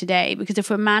yourself day to day. Because if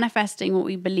we're manifesting what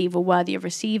we believe we're worthy of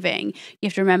receiving, you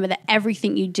have to remember that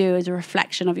everything you do is a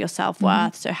reflection of your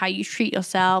self-worth. So how you treat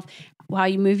yourself, how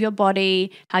you move your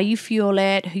body, how you fuel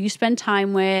it, who you spend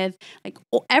time with, like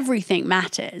everything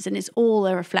matters, and it's all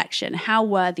a reflection. How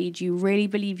worthy do you really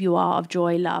believe you are of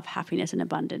joy, love, happiness, and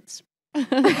abundance?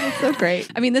 That's so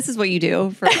great. I mean, this is what you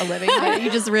do for a living. Right?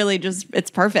 You just really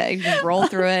it's perfect. Just roll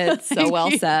through it. It's so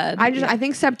well said. I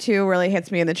think step 2 really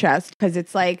hits me in the chest because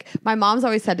it's like my mom's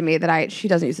always said to me that she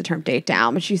doesn't use the term date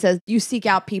down, but she says you seek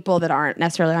out people that aren't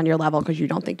necessarily on your level because you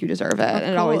don't think you deserve it.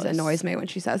 And it always annoys me when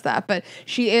she says that, but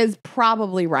she is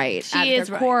probably right. She is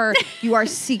right. Core, you are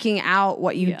seeking out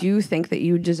what you do think that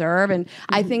you deserve. And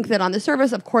I think that on the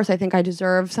surface, of course, I think I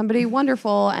deserve somebody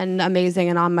wonderful and amazing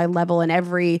and on my level in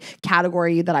every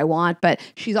category that I want. But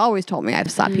she's always told me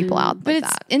I've sought people out. But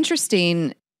it's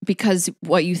interesting because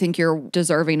what you think you're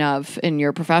deserving of in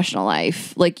your professional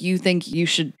life, like you think you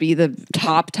should be the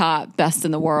top best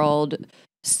in the world,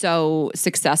 so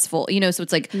successful, so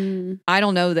it's like, I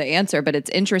don't know the answer, but it's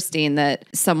interesting that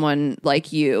someone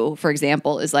like you, for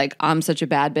example, is like, I'm such a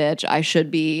bad bitch. I should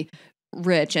be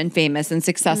rich and famous and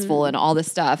successful and all this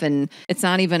stuff. And it's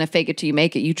not even a fake it till you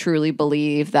make it. You truly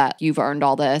believe that you've earned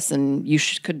all this and you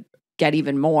could get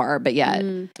even more, but yet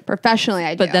professionally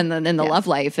I do. But then in the love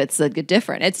life, it's like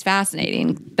different. It's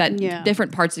fascinating that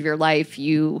different parts of your life,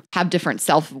 you have different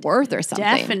self-worth or something.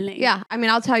 Definitely. Yeah. I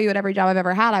mean, I'll tell you at every job I've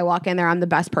ever had, I walk in there, I'm the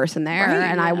best person there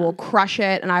and I will crush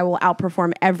it and I will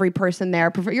outperform every person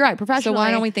there. You're right, professionally. So why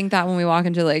don't we think that when we walk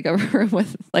into like a room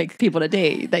with like people to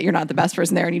date, that you're not the best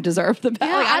person there and you deserve the best?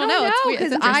 Yeah, like, I don't know.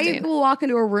 Because I will walk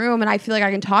into a room and I feel like I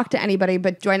can talk to anybody,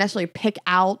 but do I necessarily pick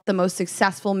out the most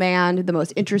successful man, the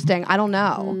most interesting? I don't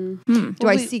know. Do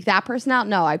I seek that person out?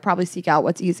 No, I probably seek out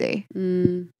what's easy.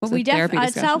 Well, our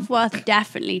self-worth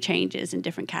definitely changes in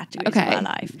different categories of our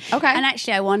life. Okay. And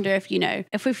actually, I wonder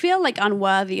if we feel like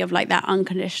unworthy of like that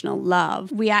unconditional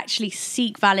love, we actually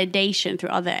seek validation through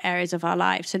other areas of our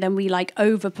life. So then we like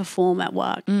overperform at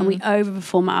work and we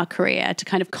overperform at our career to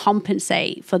kind of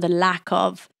compensate for the lack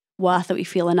of worth that we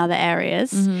feel in other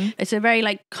areas. It's a very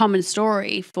like common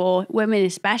story for women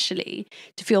especially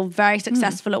to feel very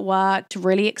successful at work, to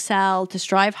really excel, to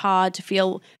strive hard, to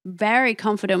feel very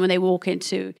confident when they walk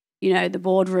into, the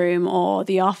boardroom or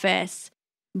the office,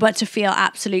 but to feel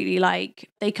absolutely like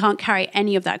they can't carry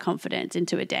any of that confidence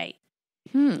into a date.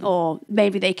 Or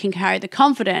maybe they can carry the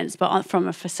confidence but from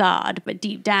a facade, but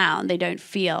deep down they don't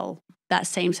feel that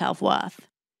same self-worth.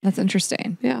 That's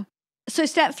interesting. Yeah. So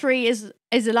step 3 is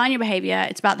align your behavior.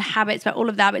 It's about the habits, about all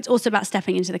of that, but it's also about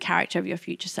stepping into the character of your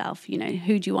future self.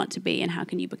 Who do you want to be and how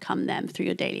can you become them through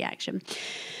your daily action?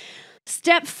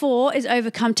 Step 4 is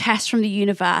overcome tests from the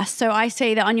universe. So I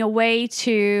say that on your way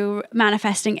to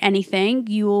manifesting anything,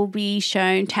 you will be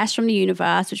shown tests from the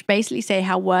universe, which basically say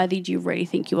how worthy do you really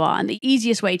think you are. And the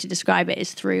easiest way to describe it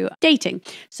is through dating.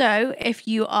 So if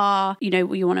you are,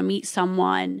 you want to meet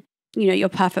someone, your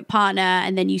perfect partner,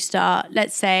 and then you start,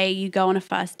 let's say you go on a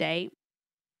first date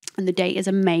and the date is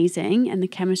amazing and the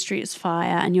chemistry is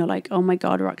fire and you're like, oh my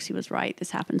God, Roxie was right.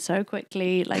 This happened so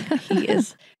quickly. Like he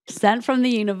is sent from the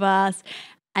universe.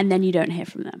 And then you don't hear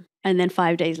from them. And then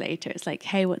 5 days later, it's like,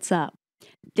 hey, what's up?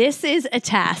 This is a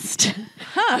test.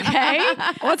 Okay?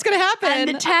 What's going to happen? And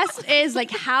the test is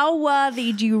like, how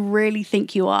worthy do you really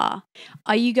think you are?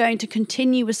 Are you going to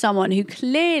continue with someone who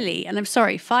clearly, and I'm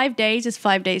sorry, 5 days is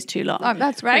 5 days too long.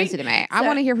 That's crazy to me. I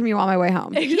want to hear from you on my way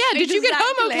home. Yeah, did you get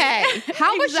home okay?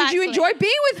 How much did you enjoy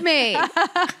being with me?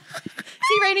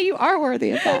 See, Rayna, you are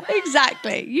worthy of that.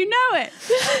 Exactly. You know it.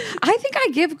 I think I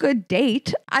give good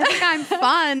date. I think I'm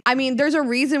fun. I mean, there's a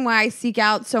reason why I seek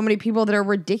out so many people that are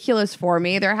ridiculous for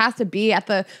me. There has to be at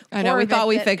the I know, we thought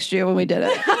we fixed you when we did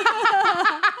it.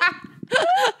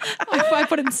 I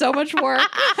put in so much work,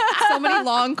 so many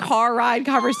long car ride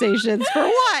conversations for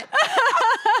what?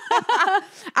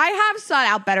 I have sought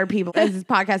out better people as this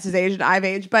podcast has aged, I've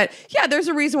aged. But yeah, there's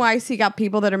a reason why I seek out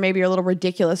people that are maybe a little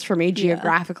ridiculous for me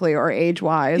geographically or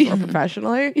age-wise or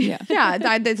professionally. Yeah,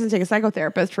 it doesn't take a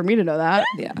psychotherapist for me to know that.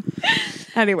 Yeah.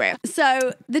 Anyway.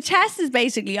 So the test is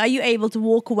basically, are you able to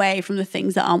walk away from the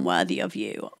things that aren't worthy of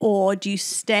you? Or do you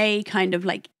stay kind of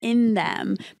like in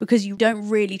them because you don't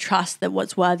really trust that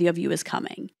what's worthy of you is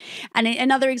coming? And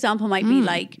another example might be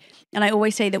like, and I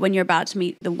always say that when you're about to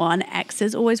meet the one,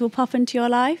 exes always will pop into your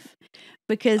life.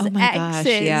 Because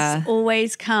exes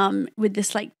always come with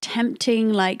this like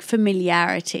tempting like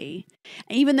familiarity.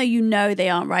 Even though you know they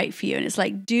aren't right for you. And it's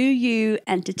like, do you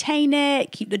entertain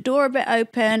it, keep the door a bit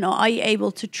open, or are you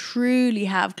able to truly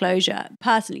have closure?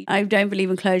 Personally, I don't believe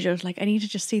in closure. It's like, I need to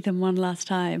just see them one last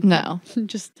time. No.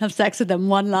 Just have sex with them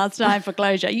one last time for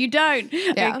closure. You don't.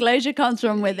 Like, closure comes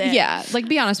from within. Yeah. Like,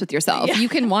 be honest with yourself. Yeah. You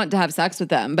can want to have sex with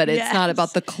them, but it's not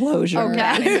about the closure.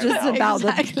 Okay. It's just about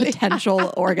the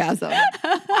potential orgasm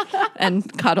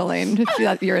and cuddling,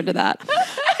 if you're into that.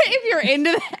 If you're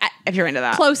into that. if you're into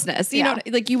that. closeness. You know,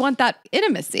 like you want that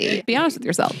intimacy. Be honest with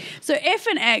yourself. So if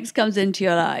an ex comes into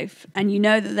your life and you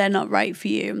know that they're not right for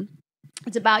you,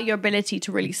 it's about your ability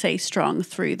to really stay strong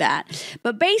through that.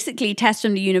 But basically, Test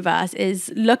from the Universe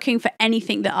is looking for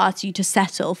anything that asks you to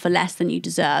settle for less than you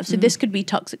deserve. So this could be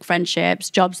toxic friendships,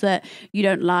 jobs that you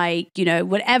don't like, you know,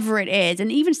 whatever it is.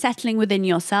 And even settling within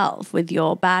yourself with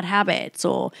your bad habits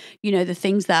or, you know, the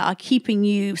things that are keeping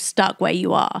you stuck where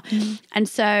you are. And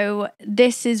so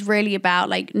this is really about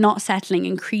like not settling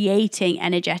and creating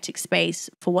energetic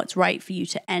space for what's right for you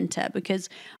to enter, because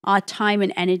our time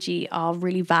and energy are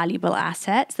really valuable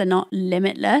assets. They're not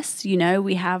limitless. You know,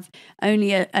 we have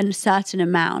only a certain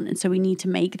amount. And so we need to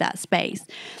make that space.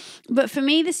 But for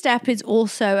me, the step is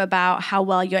also about how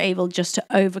well you're able just to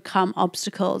overcome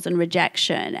obstacles and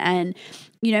rejection. And,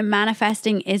 you know,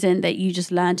 manifesting isn't that you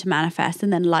just learn to manifest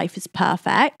and then life is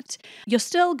perfect. You're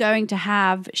still going to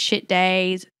have shit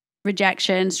days,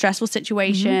 rejection, stressful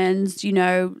situations, you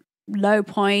know, low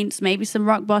points, maybe some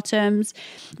rock bottoms,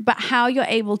 but how you're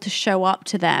able to show up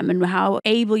to them and how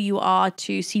able you are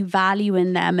to see value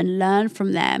in them and learn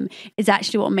from them is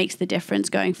actually what makes the difference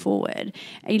going forward.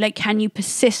 And like, can you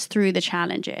persist through the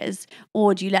challenges,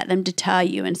 or do you let them deter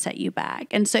you and set you back?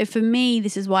 And so for me,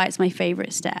 this is why it's my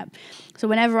favorite step. So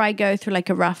whenever I go through like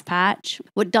a rough patch,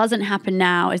 what doesn't happen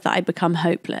now is that I become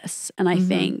hopeless and I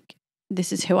think,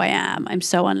 this is who I am. I'm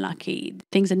so unlucky.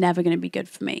 Things are never going to be good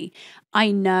for me. I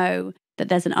know that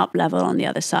there's an up level on the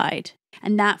other side.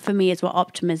 And that for me is what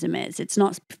optimism is. It's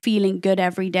not feeling good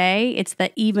every day. It's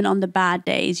that even on the bad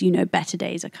days, you know, better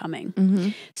days are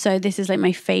coming. So this is like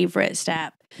my favorite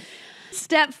step.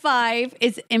 Step 5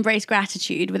 is embrace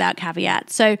gratitude without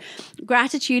caveats. So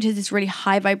gratitude has this really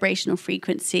high vibrational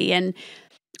frequency, and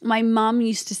my mum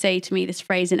used to say to me this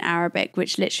phrase in Arabic,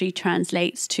 which literally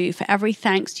translates to, for every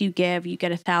thanks you give, you get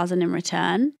 1,000 in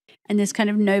return. And there's kind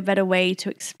of no better way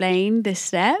to explain this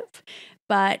step.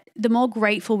 But the more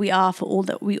grateful we are for all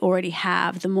that we already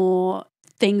have, the more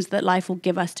things that life will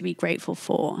give us to be grateful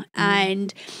for.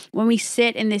 And when we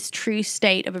sit in this true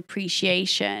state of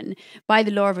appreciation, by the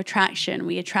law of attraction,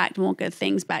 we attract more good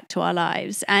things back to our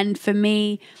lives. And for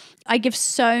me, I give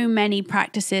so many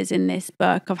practices in this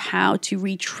book of how to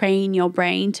retrain your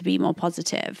brain to be more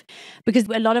positive, because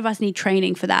a lot of us need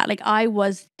training for that. Like, I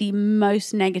was the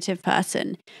most negative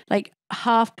person, like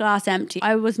half glass empty.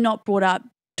 I was not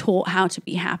taught how to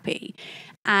be happy.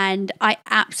 And I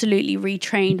absolutely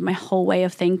retrained my whole way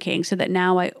of thinking so that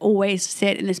now I always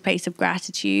sit in this place of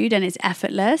gratitude, and it's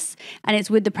effortless, and it's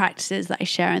with the practices that I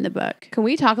share in the book. Can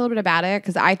we talk a little bit about it?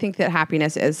 Because I think that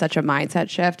happiness is such a mindset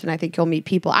shift, and I think you'll meet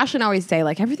people. Ashley and I always say,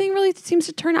 like, everything really seems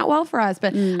to turn out well for us,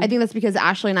 but I think that's because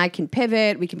Ashley and I can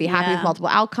pivot. We can be happy with multiple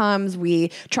outcomes. We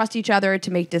trust each other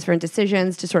to make different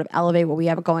decisions to sort of elevate what we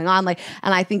have going on. Like,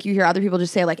 and I think you hear other people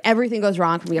just say, like, everything goes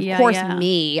wrong for me. Of course,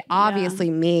 me, obviously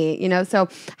me, you know? So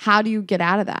how do you get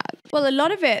out of that? Well, a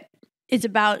lot of it is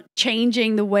about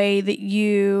changing the way that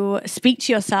you speak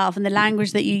to yourself and the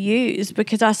language that you use,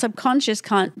 because our subconscious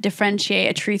can't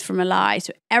differentiate a truth from a lie.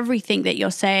 So everything that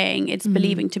you're saying, it's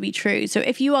believing to be true. So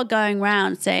if you are going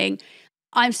around saying,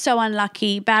 I'm so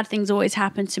unlucky, bad things always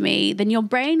happen to me, then your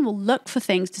brain will look for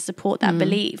things to support that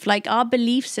belief. Like, our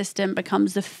belief system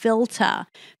becomes the filter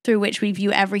through which we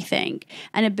view everything.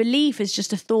 And a belief is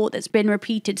just a thought that's been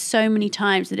repeated so many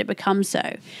times that it becomes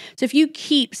so. So if you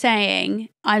keep saying,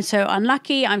 I'm so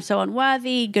unlucky, I'm so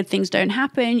unworthy, good things don't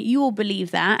happen, you will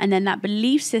believe that. And then that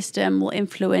belief system will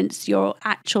influence your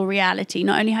actual reality,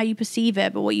 not only how you perceive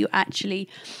it, but what you actually,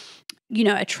 you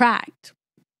know, attract.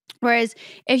 Whereas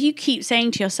if you keep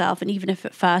saying to yourself, and even if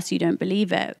at first you don't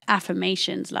believe it,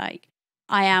 affirmations like,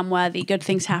 I am worthy, good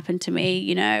things happen to me,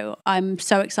 you know, I'm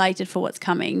so excited for what's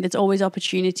coming, there's always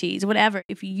opportunities, whatever.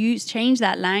 If you change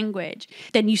that language,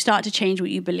 then you start to change what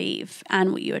you believe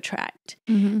and what you attract.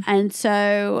 And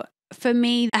so for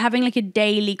me, having like a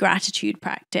daily gratitude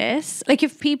practice, like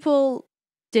if people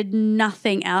did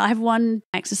nothing else. I have one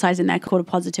exercise in there called a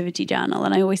positivity journal.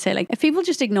 And I always say, like, if people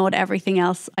just ignored everything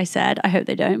else I said, I hope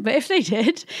they don't, but if they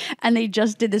did, and they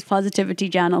just did this positivity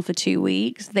journal for 2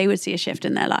 weeks, they would see a shift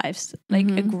in their lives, like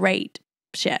a great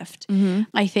shift.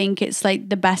 I think it's like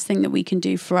the best thing that we can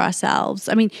do for ourselves.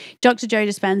 I mean, Dr. Joe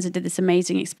Dispenza did this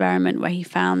amazing experiment where he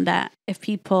found that if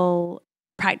people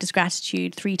practice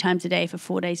gratitude 3 times a day for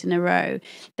 4 days in a row,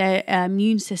 their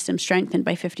immune system strengthened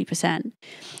by 50%.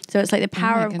 So it's like the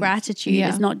power of gratitude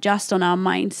is not just on our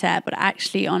mindset, but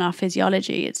actually on our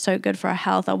physiology. It's so good for our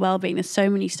health, our well-being. There's so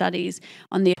many studies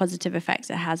on the positive effects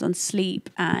it has on sleep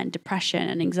and depression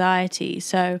and anxiety.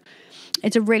 So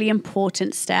it's a really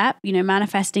important step. You know,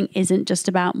 manifesting isn't just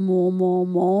about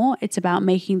more. It's about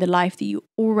making the life that you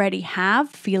already have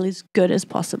feel as good as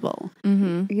possible.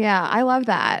 Yeah, I love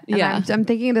that. And I'm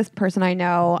thinking of this person I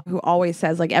know who always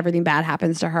says like everything bad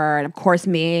happens to her. And of course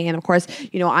me. And of course,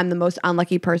 you know, I'm the most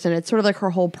unlucky person. It's sort of like her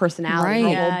whole personality,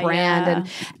 her whole brand. And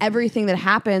everything that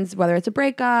happens, whether it's a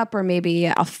breakup or maybe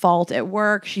a fault at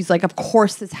work, she's like, of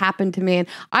course this happened to me. And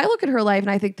I look at her life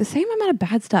and I think the same amount of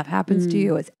bad stuff happens to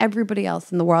you as everybody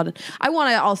else in the world. And I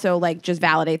want to also like just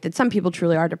validate that some people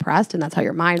truly are depressed and that's how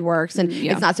your mind works. And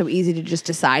it's not so easy to just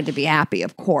decide to be happy,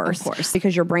 of course,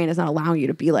 because your brain is not allowing you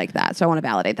to be like that. So I want to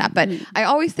validate that. But I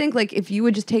always think like if you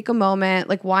would just take a moment,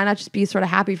 like why not just be sort of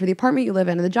happy for the apartment you live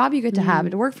in and the job you get to have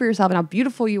and to work for yourself and how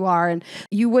beautiful you are, and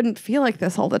you wouldn't feel like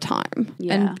this all the time.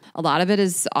 And a lot of it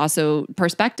is also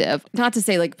perspective. Not to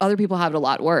say like other people have it a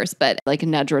lot worse, but like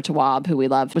Nedra Tawwab, who we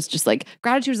love, was just like,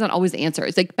 gratitude is not always the answer.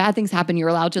 It's like bad things happen. You're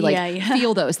allowed to like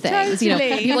feel those things. You know,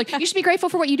 people like, you should be grateful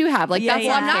for what you do have. Like that's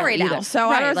I'm not right now. So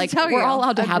I don't like we're all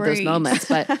allowed to have those moments.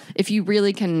 But if you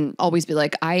really can always be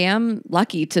like, I am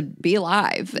lucky to be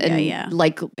alive and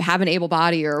like have an able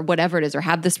body or whatever it is, or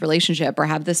have this relationship or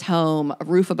have this home, a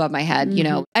roof above my head. You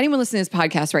know, anyone listening to this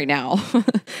podcast right now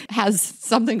has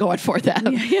something going for them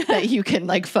that you can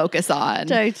like focus on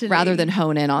rather than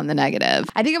hone in on the negative.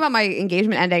 I think about my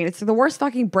engagement ending. It's the worst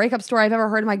fucking breakup story I've ever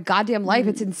heard in my goddamn life.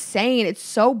 It's insane. It's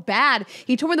so bad.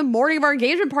 He told me the morning of our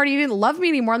engagement party he didn't love me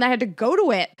anymore and I had to go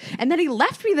to it. And then he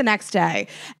left me the next day.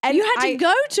 And you had to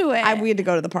go to it. We had to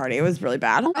go to the party. It was really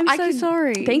bad. I'm so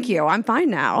sorry. Thank you. I'm fine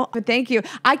now. But thank you.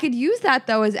 I could use that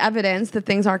though as evidence that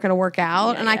things aren't going to work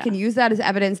out. I can use that as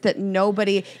evidence that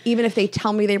nobody, even if they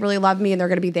tell me they really love me and they're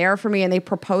going to be there for me and they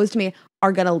propose to me,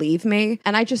 are going to leave me.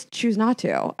 And I just choose not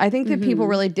to. I think that people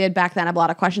really did back then have a lot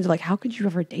of questions of like, how could you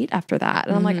ever date after that?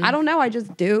 And I'm like, I don't know. I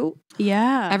just do.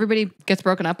 Yeah. Everybody gets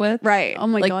broken up with. Right. Oh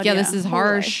my God. Yeah, this is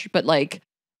harsh, but like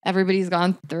everybody's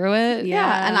gone through it.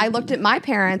 Yeah. And I looked at my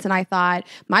parents and I thought,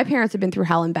 my parents have been through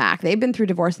hell and back. They've been through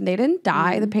divorce and they didn't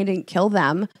die. The pain didn't kill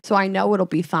them. So I know it'll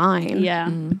be fine. Yeah.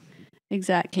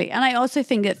 Exactly. And I also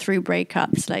think that through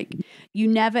breakups, like you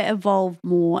never evolve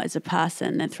more as a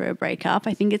person than through a breakup.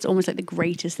 I think it's almost like the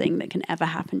greatest thing that can ever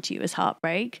happen to you is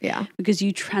heartbreak. Yeah. Because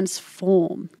you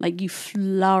transform, like you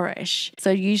flourish.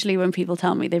 So usually when people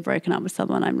tell me they've broken up with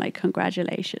someone, I'm like,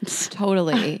 congratulations.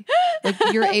 Totally. Like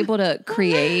you're able to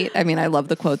create. I mean, I love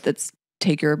the quote that's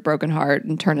take your broken heart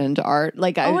and turn it into art.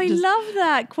 Like I love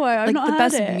that quote. I've like not the heard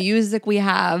best it. music we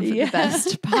have, the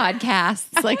best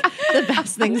podcasts, like the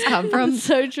best things come from.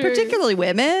 So true. Particularly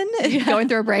women going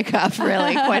through a breakup,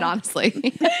 really, quite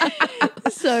honestly.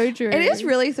 So true. It is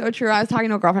really so true. I was talking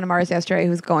to a girlfriend of ours yesterday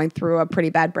who's going through a pretty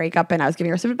bad breakup and I was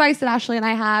giving her some advice that Ashley and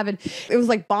I have, and it was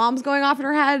like bombs going off in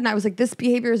her head and I was like, this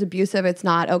behavior is abusive. It's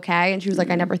not okay. And she was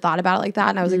like, I never thought about it like that.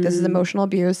 And I was like, this is emotional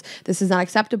abuse. This is not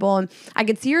acceptable. And I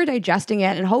could see her digesting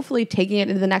it and hopefully taking it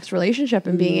into the next relationship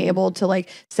and being able to like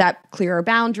set clearer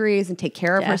boundaries and take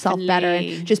care of herself better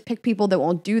and just pick people that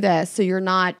won't do this. So you're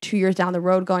not 2 years down the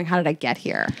road going, how did I get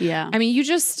here? Yeah. I mean, you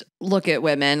just look at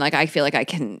women, like I feel like I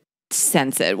can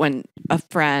sense it when a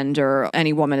friend or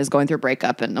any woman is going through a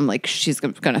breakup and I'm like, she's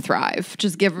going to thrive.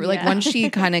 Just give her like when she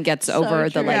kind of gets over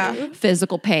the like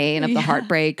physical pain of the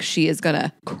heartbreak, she is going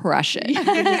to crush it.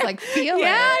 You just like feel it.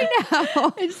 I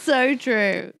know. It's so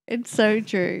true. It's so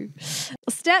true.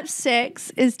 Step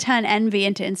 6 is turn envy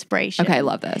into inspiration. Okay, I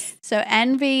love this. So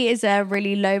envy is a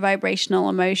really low vibrational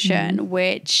emotion,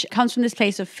 which comes from this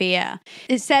place of fear.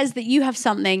 It says that you have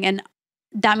something and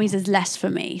that means there's less for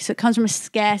me. So it comes from a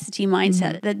scarcity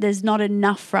mindset that there's not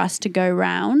enough for us to go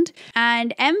round.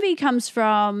 And envy comes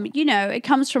from, it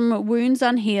comes from wounds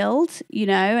unhealed,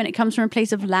 and it comes from a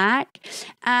place of lack.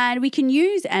 And we can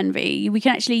use envy. We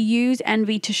can actually use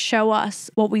envy to show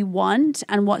us what we want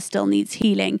and what still needs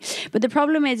healing. But the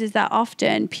problem is that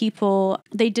often people,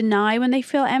 they deny when they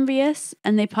feel envious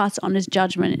and they pass it on as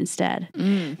judgment instead.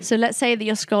 So let's say that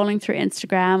you're scrolling through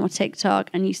Instagram or TikTok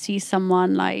and you see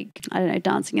someone like, I don't know,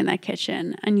 dancing in their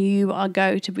kitchen and you are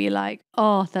going to be like,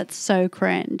 oh, that's so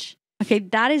cringe. Okay,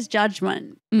 that is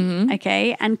judgment.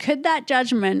 Okay, and could that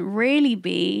judgment really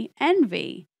be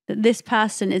envy? That this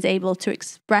person is able to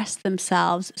express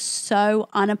themselves so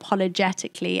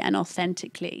unapologetically and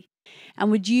authentically.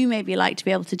 And would you maybe like to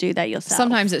be able to do that yourself?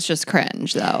 Sometimes it's just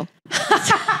cringe though.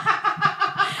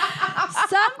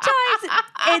 Sometimes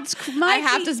I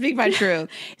have to speak my truth.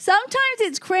 Sometimes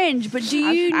it's cringe, but do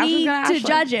you need to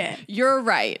judge it? You're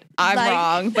right. I'm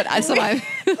wrong, but I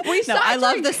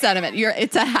love the sentiment.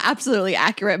 It's absolutely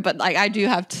accurate, but like I do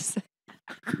have to say.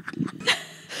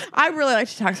 I really like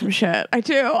to talk some shit. I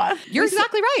do. You're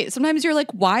exactly right. Sometimes you're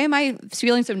like, why am I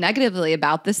feeling so negatively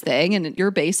about this thing? And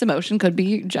your base emotion could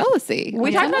be jealousy.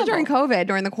 We talked about during COVID,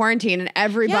 during the quarantine, and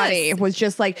everybody was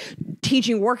just like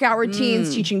teaching workout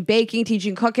routines, teaching baking,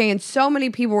 teaching cooking. And so many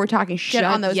people were talking shit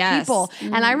on those people.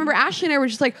 And I remember Ashley and I were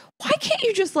just like, why can't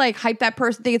you just like hype that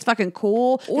person, think it's fucking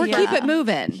cool? Or keep it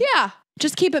moving. Yeah.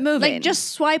 Just keep it moving. Like, just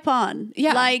swipe on.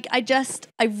 Yeah. Like, I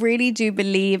really do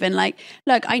believe in, like,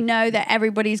 look, I know that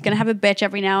everybody's going to have a bitch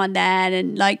every now and then.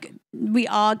 And, like, we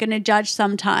are going to judge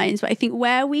sometimes. But I think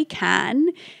where we can,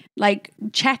 like,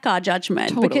 check our judgment.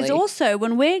 Totally. Because also,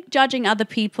 when we're judging other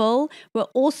people, we're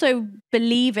also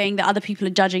believing that other people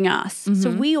are judging us. So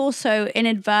we also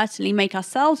inadvertently make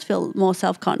ourselves feel more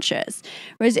self-conscious.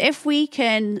 Whereas if we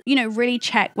can, really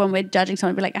check when we're judging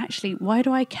someone, be like, actually, why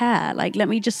do I care? Like, let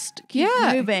me just keep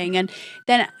moving. And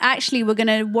then actually we're going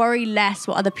to worry less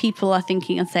what other people are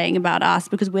thinking and saying about us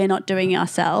because we're not doing it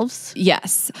ourselves.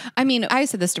 Yes. I mean, I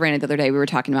said this to Rayna the other day. We were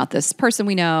talking about this person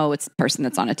we know. It's a person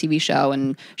that's on a TV show,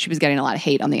 and she was getting a lot of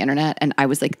hate on the internet. And I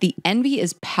was like, the envy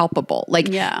is palpable. Like,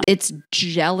 it's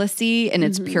jealousy in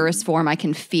its purest form. I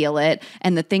can feel it.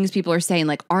 And the things people are saying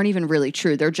like aren't even really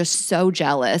true. They're just so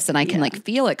jealous. And I can like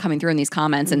feel it coming through in these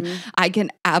comments. And I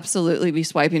can absolutely be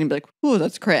swiping and be like, oh,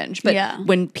 that's cringe. But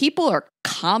when people are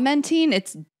commenting,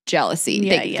 it's jealousy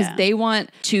because they want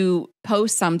to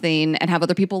post something and have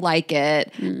other people like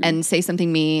it and say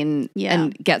something mean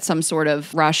and get some sort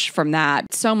of rush from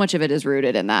that. So much of it is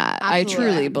rooted in that. Absolutely.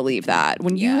 I truly believe that.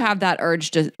 When you have that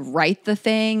urge to write the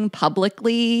thing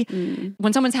publicly,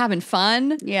 when someone's having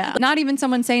fun, not even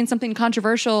someone saying something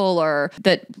controversial or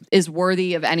that is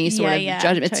worthy of any sort of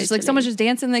judgment. It's just like someone's just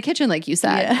dancing in the kitchen, like you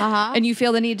said. And you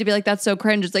feel the need to be like, that's so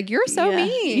cringe. It's like, you're so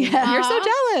mean. You're so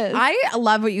jealous. I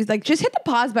love what you like. Just hit the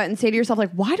pause button and say to yourself,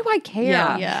 like, why do I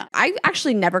care? I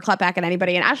actually never clap back at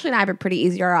anybody. And Ashley and I have it pretty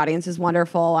easy. Our audience is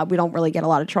wonderful. We don't really get a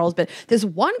lot of trolls. But this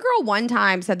one girl one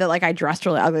time said that like I dressed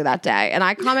really ugly that day. And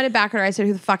I commented back at her. I said,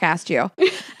 who the fuck asked you?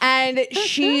 And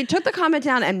she took the comment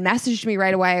down and messaged me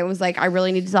right away. It was like, I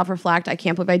really need to self-reflect. I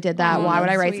can't believe I did that. Why would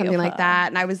I write something like that?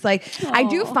 And I was like, I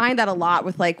do find that a lot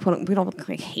with like, we don't look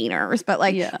like haters, but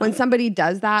like when somebody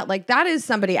does that, like that is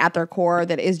somebody at their core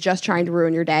that is just trying to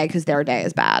ruin your day because their day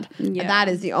is bad. And that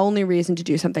is the only reason to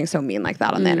do something so mean like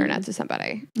that on the internet to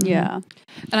somebody. Yeah.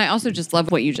 And I also just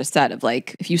love what you just said of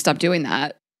like, if you stop doing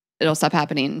that, it'll stop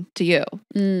happening to you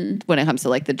when it comes to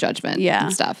like the judgment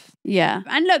and stuff. Yeah.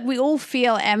 And look, we all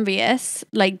feel envious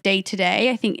like day to day.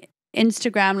 I think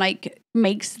Instagram like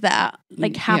makes that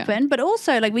like happen, but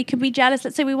also like we could be jealous.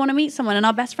 Let's say we want to meet someone and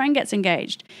our best friend gets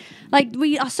engaged. Like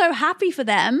we are so happy for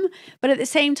them, but at the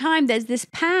same time, there's this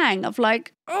pang of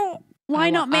like, oh, why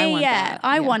not me yet?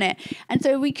 I want it. And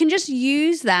so we can just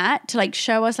use that to like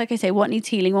show us, like I say, what needs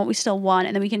healing, what we still want,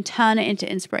 and then we can turn it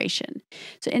into inspiration.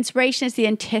 So inspiration is the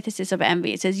antithesis of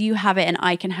envy. It says you have it and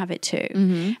I can have it too.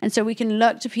 And so we can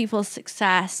look to people's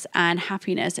success and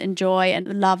happiness and joy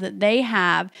and love that they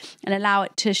have and allow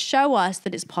it to show us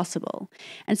that it's possible.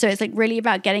 And so it's like really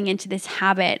about getting into this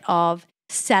habit of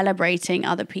celebrating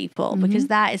other people because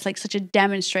that is like such a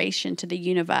demonstration to the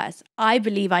universe. I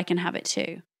believe I can have it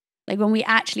too. Like when we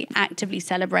actually actively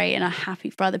celebrate and are happy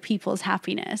for other people's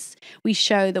happiness, we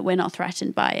show that we're not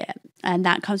threatened by it. And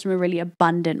that comes from a really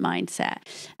abundant mindset.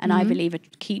 And I believe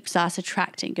it keeps us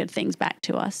attracting good things back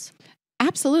to us.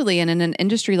 Absolutely. And in an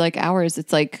industry like ours,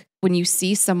 it's like when you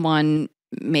see someone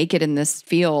make it in this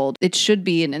field, it should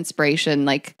be an inspiration,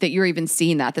 like that you're even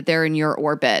seeing that they're in your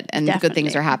orbit and good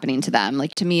things are happening to them.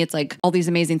 Like to me, it's like all these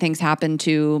amazing things happen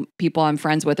to people I'm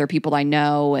friends with or people I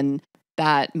know. And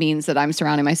that means that I'm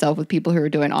surrounding myself with people who are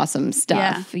doing awesome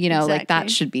stuff. Like that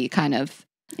should be kind of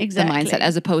the mindset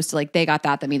as opposed to like, they got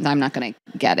that means I'm not going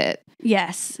to get it.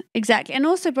 Yes, exactly. And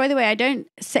also, by the way, I don't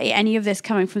say any of this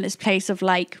coming from this place of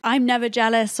like, I'm never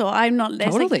jealous or I'm not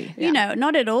this. Totally. Like,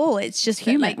 not at all. It's just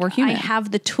human. Like, we're human. I have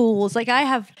the tools. Like I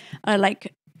have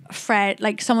like friend,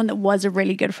 like someone that was a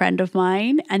really good friend of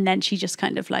mine, and then she just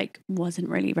kind of like wasn't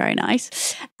really very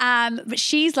nice. But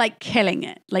she's like killing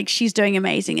it. Like she's doing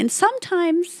amazing. And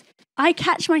sometimes I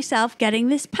catch myself getting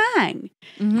this pang,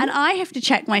 and I have to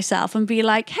check myself and be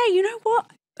like, hey, you know what?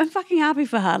 I'm fucking happy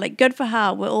for her. Like, good for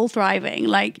her. We're all thriving.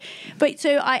 Like, but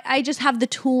so I just have the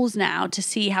tools now to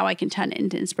see how I can turn it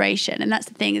into inspiration. And that's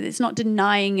the thing. It's not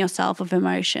denying yourself of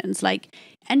emotions. Like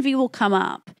envy will come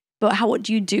up. but what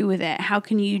do you do with it? How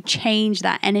can you change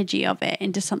that energy of it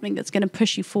into something that's going to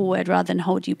push you forward rather than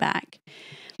hold you back?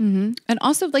 Mm-hmm. And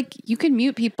also, like, you can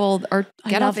mute people or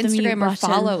get off Instagram or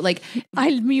follow. Like,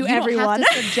 I mute everyone. You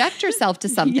don't have to subject yourself to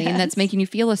something that's making you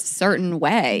feel a certain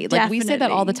way. Like, we say that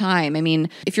all the time. I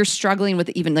mean, if you're struggling with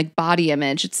even like body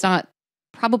image, it's not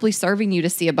probably serving you to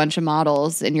see a bunch of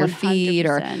models in your 100%. Feed,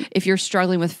 or if you're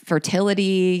struggling with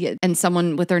fertility and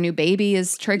someone with their new baby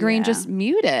is triggering, just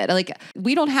mute it. Like,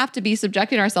 we don't have to be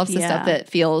subjecting ourselves to stuff that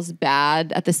feels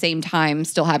bad at the same time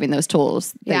still having those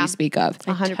tools that you speak of.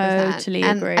 100%. Totally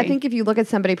agree. I think if you look at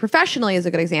somebody professionally is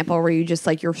a good example where you just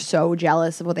like, you're so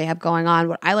jealous of what they have going on.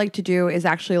 What I like to do is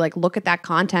actually like look at that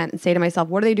content and say to myself,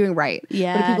 what are they doing right?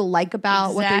 Yeah. What do people like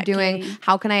about what they're doing?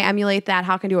 How can I emulate that?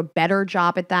 How can I do a better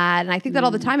job at that? And I think that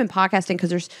all the time in podcasting, because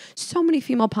there's so many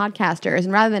female podcasters,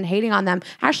 and rather than hating on them,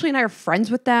 Ashley and I are friends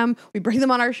with them. We bring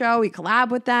them on our show. We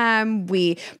collab with them.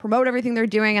 We promote everything they're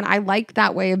doing. And I like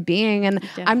that way of being. And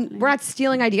we're not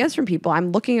stealing ideas from people.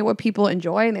 I'm looking at what people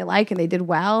enjoy and they like and they did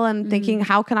well and thinking,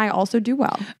 how can I also do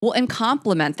well? Well, and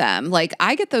compliment them. Like,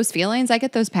 I get those feelings, I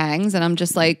get those pangs, and I'm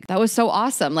just like, that was so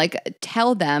awesome. Like,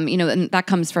 tell them, you know, and that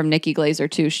comes from Nikki Glazer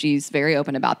too. She's very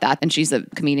open about that. And she's a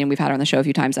comedian. We've had her on the show a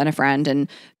few times and a friend. And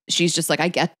she's just like, I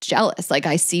get jealous. Like,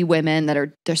 I see women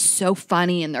that they're so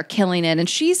funny and they're killing it, and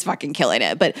she's fucking killing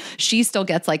it, but she still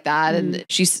gets like that. And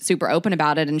she's super open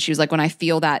about it. And she was like, when I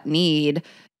feel that need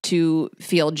to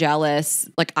feel jealous,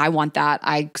 like, I want that,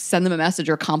 I send them a message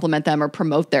or compliment them or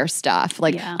promote their stuff.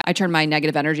 Like, I turn my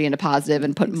negative energy into positive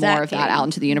and put more of that out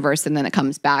into the universe, and then it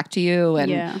comes back to you.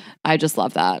 And I just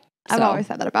love that. I've always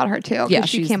said that about her too. Yeah,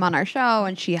 she came on our show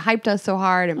and she hyped us so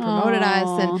hard and promoted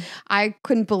us. And I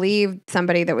couldn't believe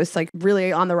somebody that was like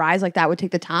really on the rise like that would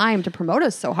take the time to promote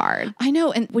us so hard. I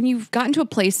know. And when you've gotten to a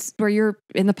place where you're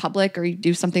in the public, or you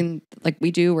do something like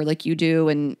we do or like you do,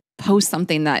 and post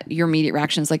something that your immediate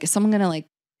reaction is like, is someone going to like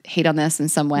hate on this in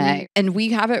some way? And we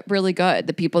have it really good.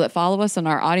 The people that follow us and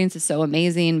our audience is so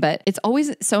amazing, but it's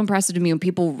always so impressive to me when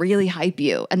people really hype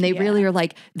you and they really are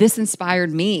like, this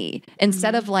inspired me,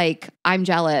 instead of like, I'm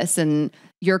jealous and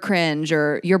you're cringe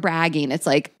or you're bragging. It's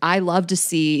like, I love to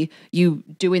see you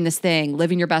doing this thing,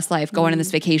 living your best life, going on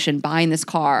this vacation, buying this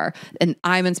car, and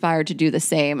I'm inspired to do the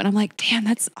same. And I'm like, damn,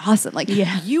 that's awesome. Like,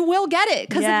 you will get it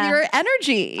because of your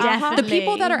energy. The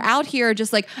people that are out here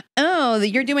just like, oh,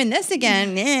 you're doing this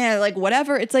again, like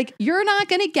whatever. It's like, you're not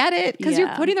going to get it because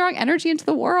you're putting the wrong energy into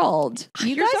the world.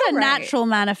 You guys are natural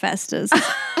manifestors.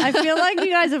 I feel like you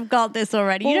guys have got this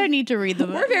already. You don't need to read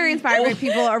them. We're very inspired by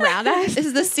people around us. This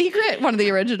is The Secret, one of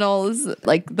the originals,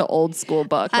 like the old school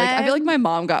book. Like, I feel like my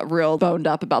mom got real boned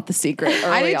up about The Secret early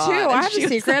I did too. on. I have The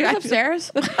Secret. It's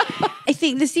upstairs. I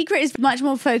think The Secret is much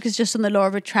more focused just on the law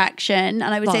of attraction.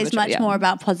 And I would say it's much more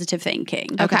about positive thinking.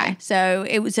 Okay. So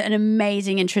it was an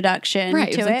amazing introduction to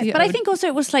it. But I think also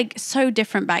it was like so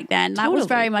different back then. That was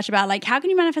very much about like, how can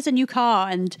you manifest a new car?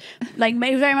 And like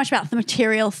very much about the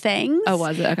material things. Oh,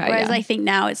 was it? Okay. Whereas I think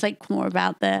now it's like more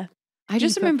about the I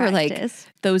just remember practice.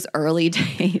 Like those early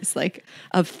days like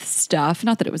of stuff.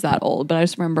 Not that it was that old, but I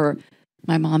just remember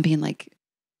my mom being like,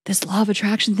 this law of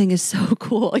attraction thing is so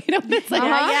cool. You know, it's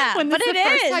like, when this is the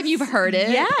first time you've heard it.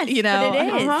 Yes, you know, but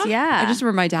it is. Yeah. I just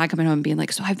remember my dad coming home and being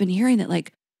like, so I've been hearing that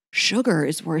like sugar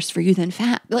is worse for you than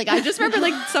fat. Like, I just remember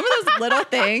like some of those little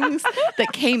things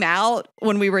that came out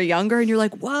when we were younger, and you're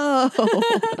like, whoa.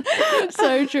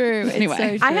 So true. Anyway, so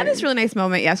true. I had this really nice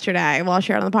moment yesterday. Well, I'll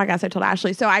share it on the podcast. I told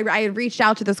Ashley. So I had reached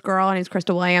out to this girl. Her name's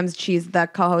Crystal Williams. She's the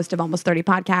co-host of Almost 30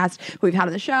 podcast, who we've had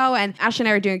on the show. And Ashley and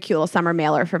I are doing a cute little summer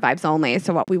mailer for Vibes Only.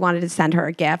 So what we wanted to send her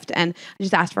a gift, and I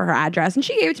just asked for her address, and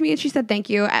she gave it to me, and she said thank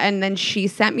you. And then she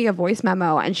sent me a voice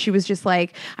memo, and she was just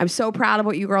like, I'm so proud of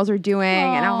what you girls are doing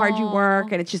and how hard you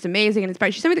work, and it's just amazing and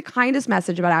inspiring. She sent me the kindest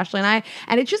message about Ashley and I,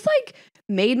 and it just like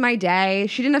made my day.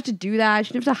 She didn't have to do that.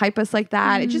 She didn't have to hype us like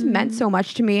that. It just meant so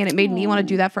much to me, and it made me want to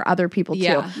do that for other people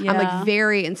too. I'm like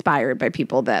very inspired by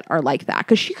people that are like that,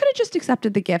 because she could have just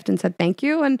accepted the gift and said thank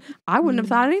you, and I wouldn't have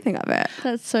thought anything of it.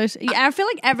 That's so. I feel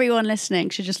like everyone listening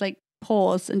should just like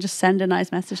pause and just send a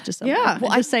nice message to someone. Yeah.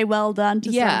 Well, I say well done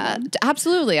to someone.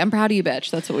 Absolutely. I'm proud of you, bitch.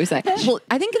 That's what we say. Well,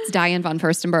 I think it's Diane von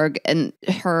Furstenberg, and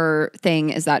her thing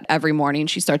is that every morning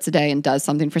she starts the day and does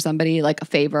something for somebody, like a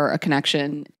favor, a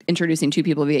connection, introducing two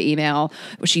people via email.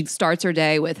 She starts her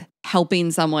day with helping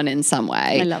someone in some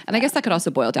way. I love that. And I guess that could also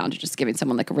boil down to just giving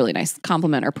someone like a really nice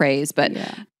compliment or praise. But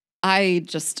I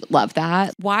just love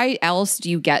that. Why else do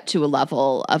you get to a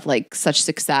level of like such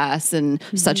success and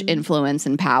such influence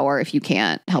and power if you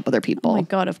can't help other people? Oh my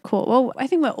God, of course. Well, I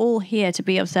think we're all here to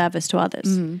be of service to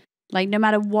others. Like no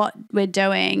matter what we're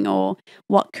doing or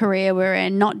what career we're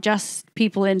in, not just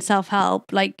people in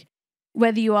self-help, like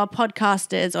whether you are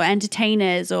podcasters or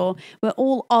entertainers, or we're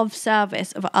all of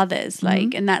service of others.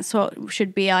 Like, and that's what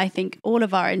should be, I think, all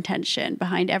of our intention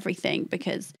behind everything,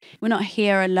 because we're not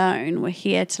here alone. We're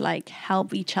here to like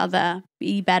help each other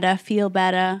be better, feel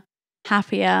better,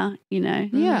 happier, you know?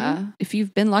 Yeah. If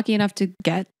you've been lucky enough to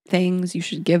get things, you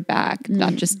should give back,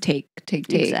 not just take.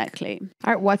 Exactly.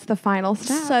 All right, what's the final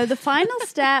step? So the final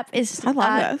step is I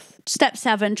love this. Step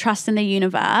 7, trust in the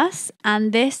universe.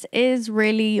 And this is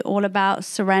really all about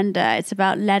surrender. It's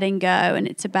about letting go, and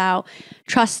it's about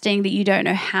trusting that you don't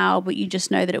know how, but you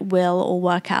just know that it will all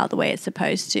work out the way it's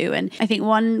supposed to. And I think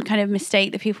one kind of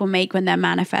mistake that people make when they're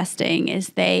manifesting is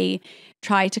they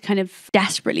try to kind of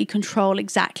desperately control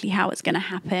exactly how it's going to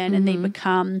happen. And they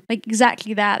become like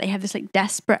exactly that. They have this like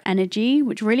desperate energy,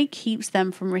 which really keeps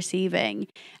them from receiving.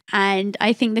 And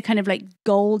I think the kind of like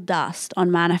gold dust on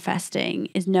manifesting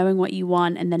is knowing what you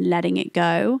want and then letting it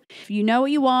go. If you know what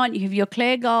you want, you have your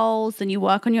clear goals, then you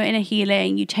work on your inner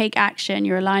healing, you take action,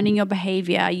 you're aligning your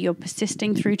behavior, you're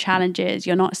persisting through challenges,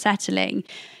 you're not settling,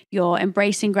 you're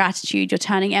embracing gratitude, you're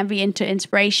turning envy into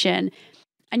inspiration.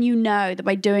 And you know that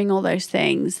by doing all those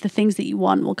things, the things that you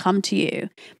want will come to you.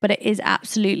 But it is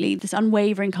absolutely this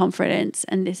unwavering confidence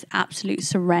and this absolute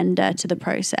surrender to the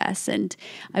process. And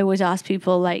I always ask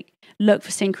people, like, look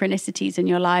for synchronicities in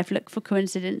your life, look for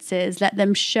coincidences, let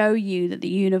them show you that the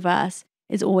universe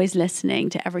is always listening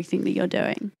to everything that you're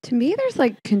doing. To me, there's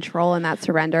like control in that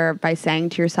surrender by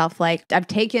saying to yourself, like, I've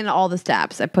taken all the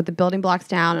steps, I put the building blocks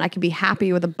down, and I can be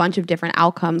happy with a bunch of different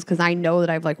outcomes because I know that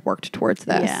I've like worked towards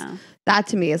this. Yeah. That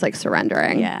to me is like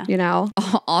surrendering, you know?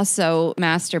 Also,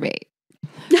 masturbate.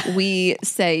 We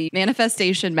say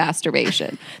manifestation,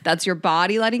 masturbation. That's your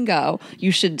body letting go.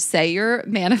 You should say your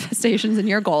manifestations and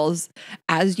your goals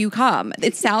as you come.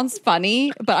 It sounds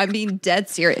funny, but I'm being dead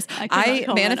serious. I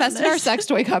manifested our sex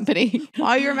toy company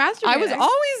While you're masturbating. I was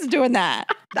always doing that.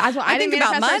 That's why I didn't think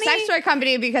about manifest our money. sex toy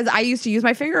company, because I used to use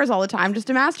my fingers all the time just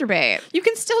to masturbate. You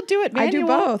can still do it. I do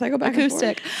manual, both. I go back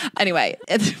acoustic. Anyway,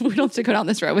 we don't have to go down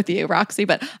this road with you, Roxy,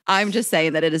 but I'm just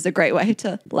saying that it is a great way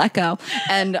to let go.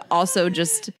 And also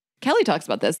just Kelly talks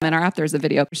about this in our app. There's a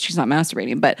video. She's not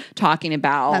masturbating, but talking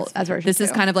about that's version this is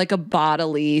 2. kind of like a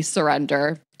bodily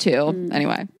surrender too.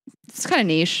 Anyway, it's kind of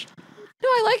niche. No,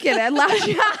 I like it. It allows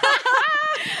you.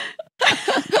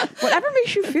 Whatever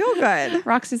makes you feel good.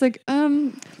 Roxy's like,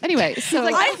 anyway, so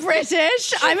Like, I'm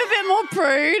British. I'm a bit more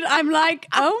prude. I'm like,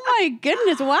 oh my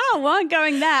goodness, wow, we're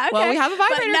going there. Okay. Well, we have a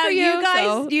vibrator no, for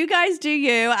you. You guys do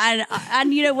you,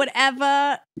 and you know,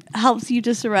 whatever helps you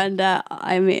to surrender,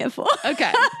 I'm here for.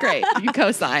 okay, great. You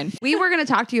co-sign. We were going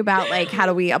to talk to you about like how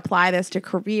do we apply this to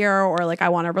career, or like I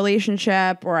want a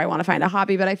relationship, or I want to find a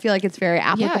hobby, but I feel like it's very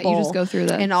applicable. you just go through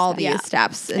in all these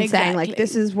steps and saying like,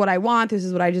 this is what I want, this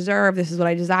is what I deserve, this is what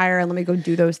I desire, and let me go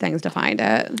do those things to find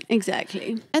it.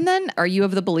 Exactly. And then are you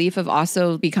of the belief of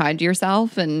also be kind to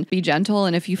yourself and be gentle?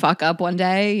 And if you fuck up one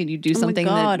day and you do something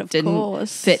that didn't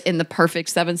fit in the perfect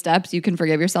 7 steps, you can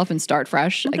forgive yourself and start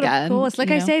fresh again. Of course.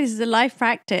 Like I say, this is a life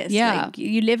practice. Yeah. Like,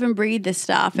 you live and breathe this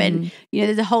stuff. And, you know,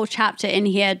 there's a whole chapter in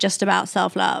here just about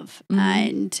self-love.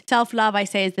 And self-love, I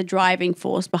say, is the driving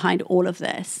force behind all of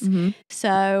this.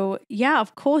 So, yeah,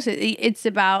 of course, it's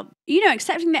about, you know,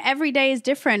 accepting that every day is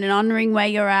different and honoring where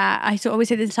you're at. I always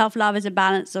say that self-love is a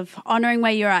balance of honoring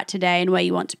where you're at today and where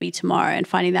you want to be tomorrow, and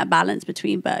finding that balance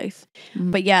between both.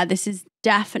 But yeah, this is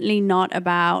definitely not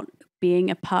about being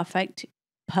a perfect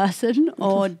person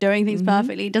or doing things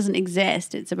perfectly. It doesn't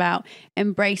exist. It's about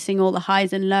embracing all the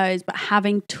highs and lows, but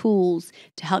having tools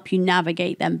to help you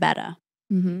navigate them better.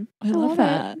 I love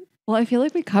that. Well, I feel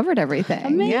like we covered everything.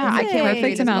 Amazing. Yeah, I can't wait to read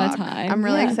Perfect this amount of book. time. I'm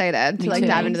really Yeah. excited to like too.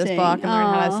 dive into this book and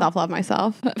learn how to self-love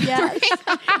myself. Yeah.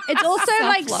 It's also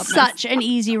like Self-love such an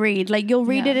easy read. Like, you'll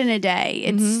read it in a day.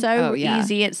 It's so Oh, yeah.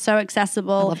 easy. It's so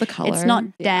accessible. I love the color. It's not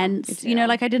Yeah, dense. You know,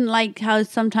 like I didn't like how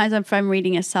sometimes if I'm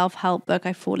reading a self-help book,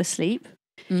 I fall asleep.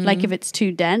 Like if it's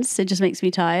too dense, it just makes me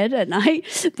tired at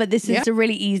night. But this is a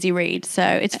really easy read. So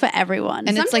it's for everyone.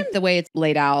 And it's like the way it's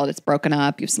laid out, it's broken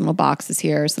up. You have some little boxes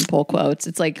here, some pull quotes.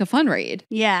 It's like a fun read.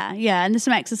 Yeah. And there's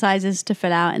some exercises to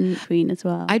fill out in between as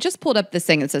well. I just pulled up this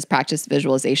thing that says practice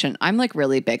visualization. I'm like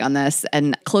really big on this,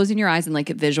 and closing your eyes and like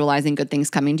visualizing good things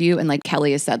coming to you. And like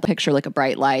Kelly has said, picture like a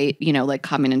bright light, you know, like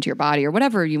coming into your body or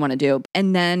whatever you want to do.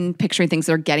 And then picturing things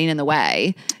that are getting in the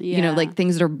way, you know, like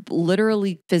things that are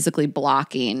literally physically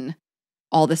blocking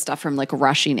all this stuff from like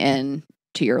rushing in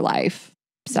to your life.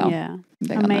 So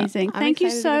big on that. Amazing. I'm Thank you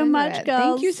excited to get so into much, it. girls.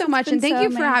 Thank you so much. It's And been thank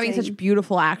you so for having amazing. such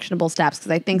beautiful, actionable steps.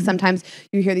 Because I think sometimes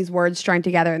you hear these words strung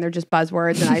together and they're just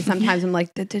buzzwords. And I sometimes I'm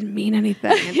like, that didn't mean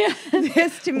anything. And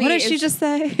this to me What did she just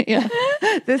say? Yeah.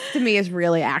 This to me is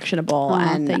really actionable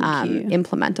and thank you.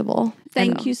 implementable.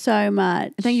 Thank you so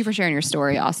much. Thank you for sharing your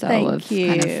story also Thank of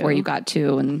kind of you. where you got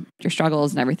to and your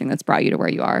struggles and everything that's brought you to where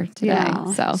you are today.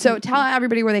 Yeah. So tell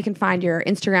everybody where they can find your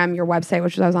Instagram, your website,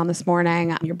 which I was on this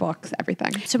morning, your books,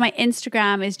 everything. So my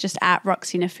Instagram is just at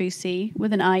Roxie Nafousi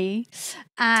with an IE.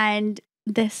 And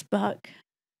this book,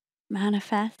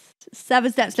 Manifest, 7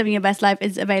 Steps Living Your Best Life,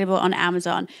 is available on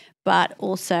Amazon, but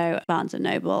also Barnes &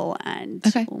 Noble and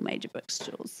all major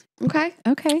bookstores. Okay.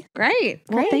 Okay. Great.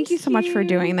 Well, thank you so much for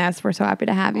doing this. We're so happy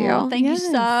to have you. Oh, thank you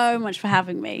so much for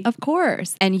having me. Of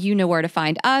course. And you know where to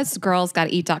find us,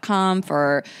 girlsgottaeat.com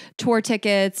for tour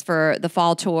tickets for the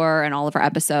fall tour and all of our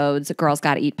episodes. Girls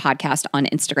Gotta Eat podcast on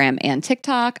Instagram and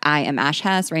TikTok. I am Ash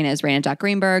Hess. Rayna is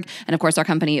Rayna.Greenberg. And of course, our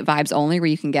company, Vibes Only, where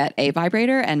you can get a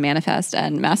vibrator and manifest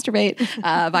and masturbate.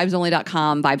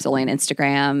 Vibesonly.com, Vibes Only on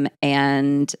Instagram.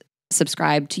 And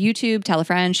subscribe to YouTube, tell a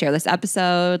friend, share this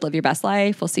episode, live your best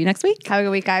life. We'll see you next week. Have a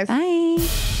good week, guys. Bye.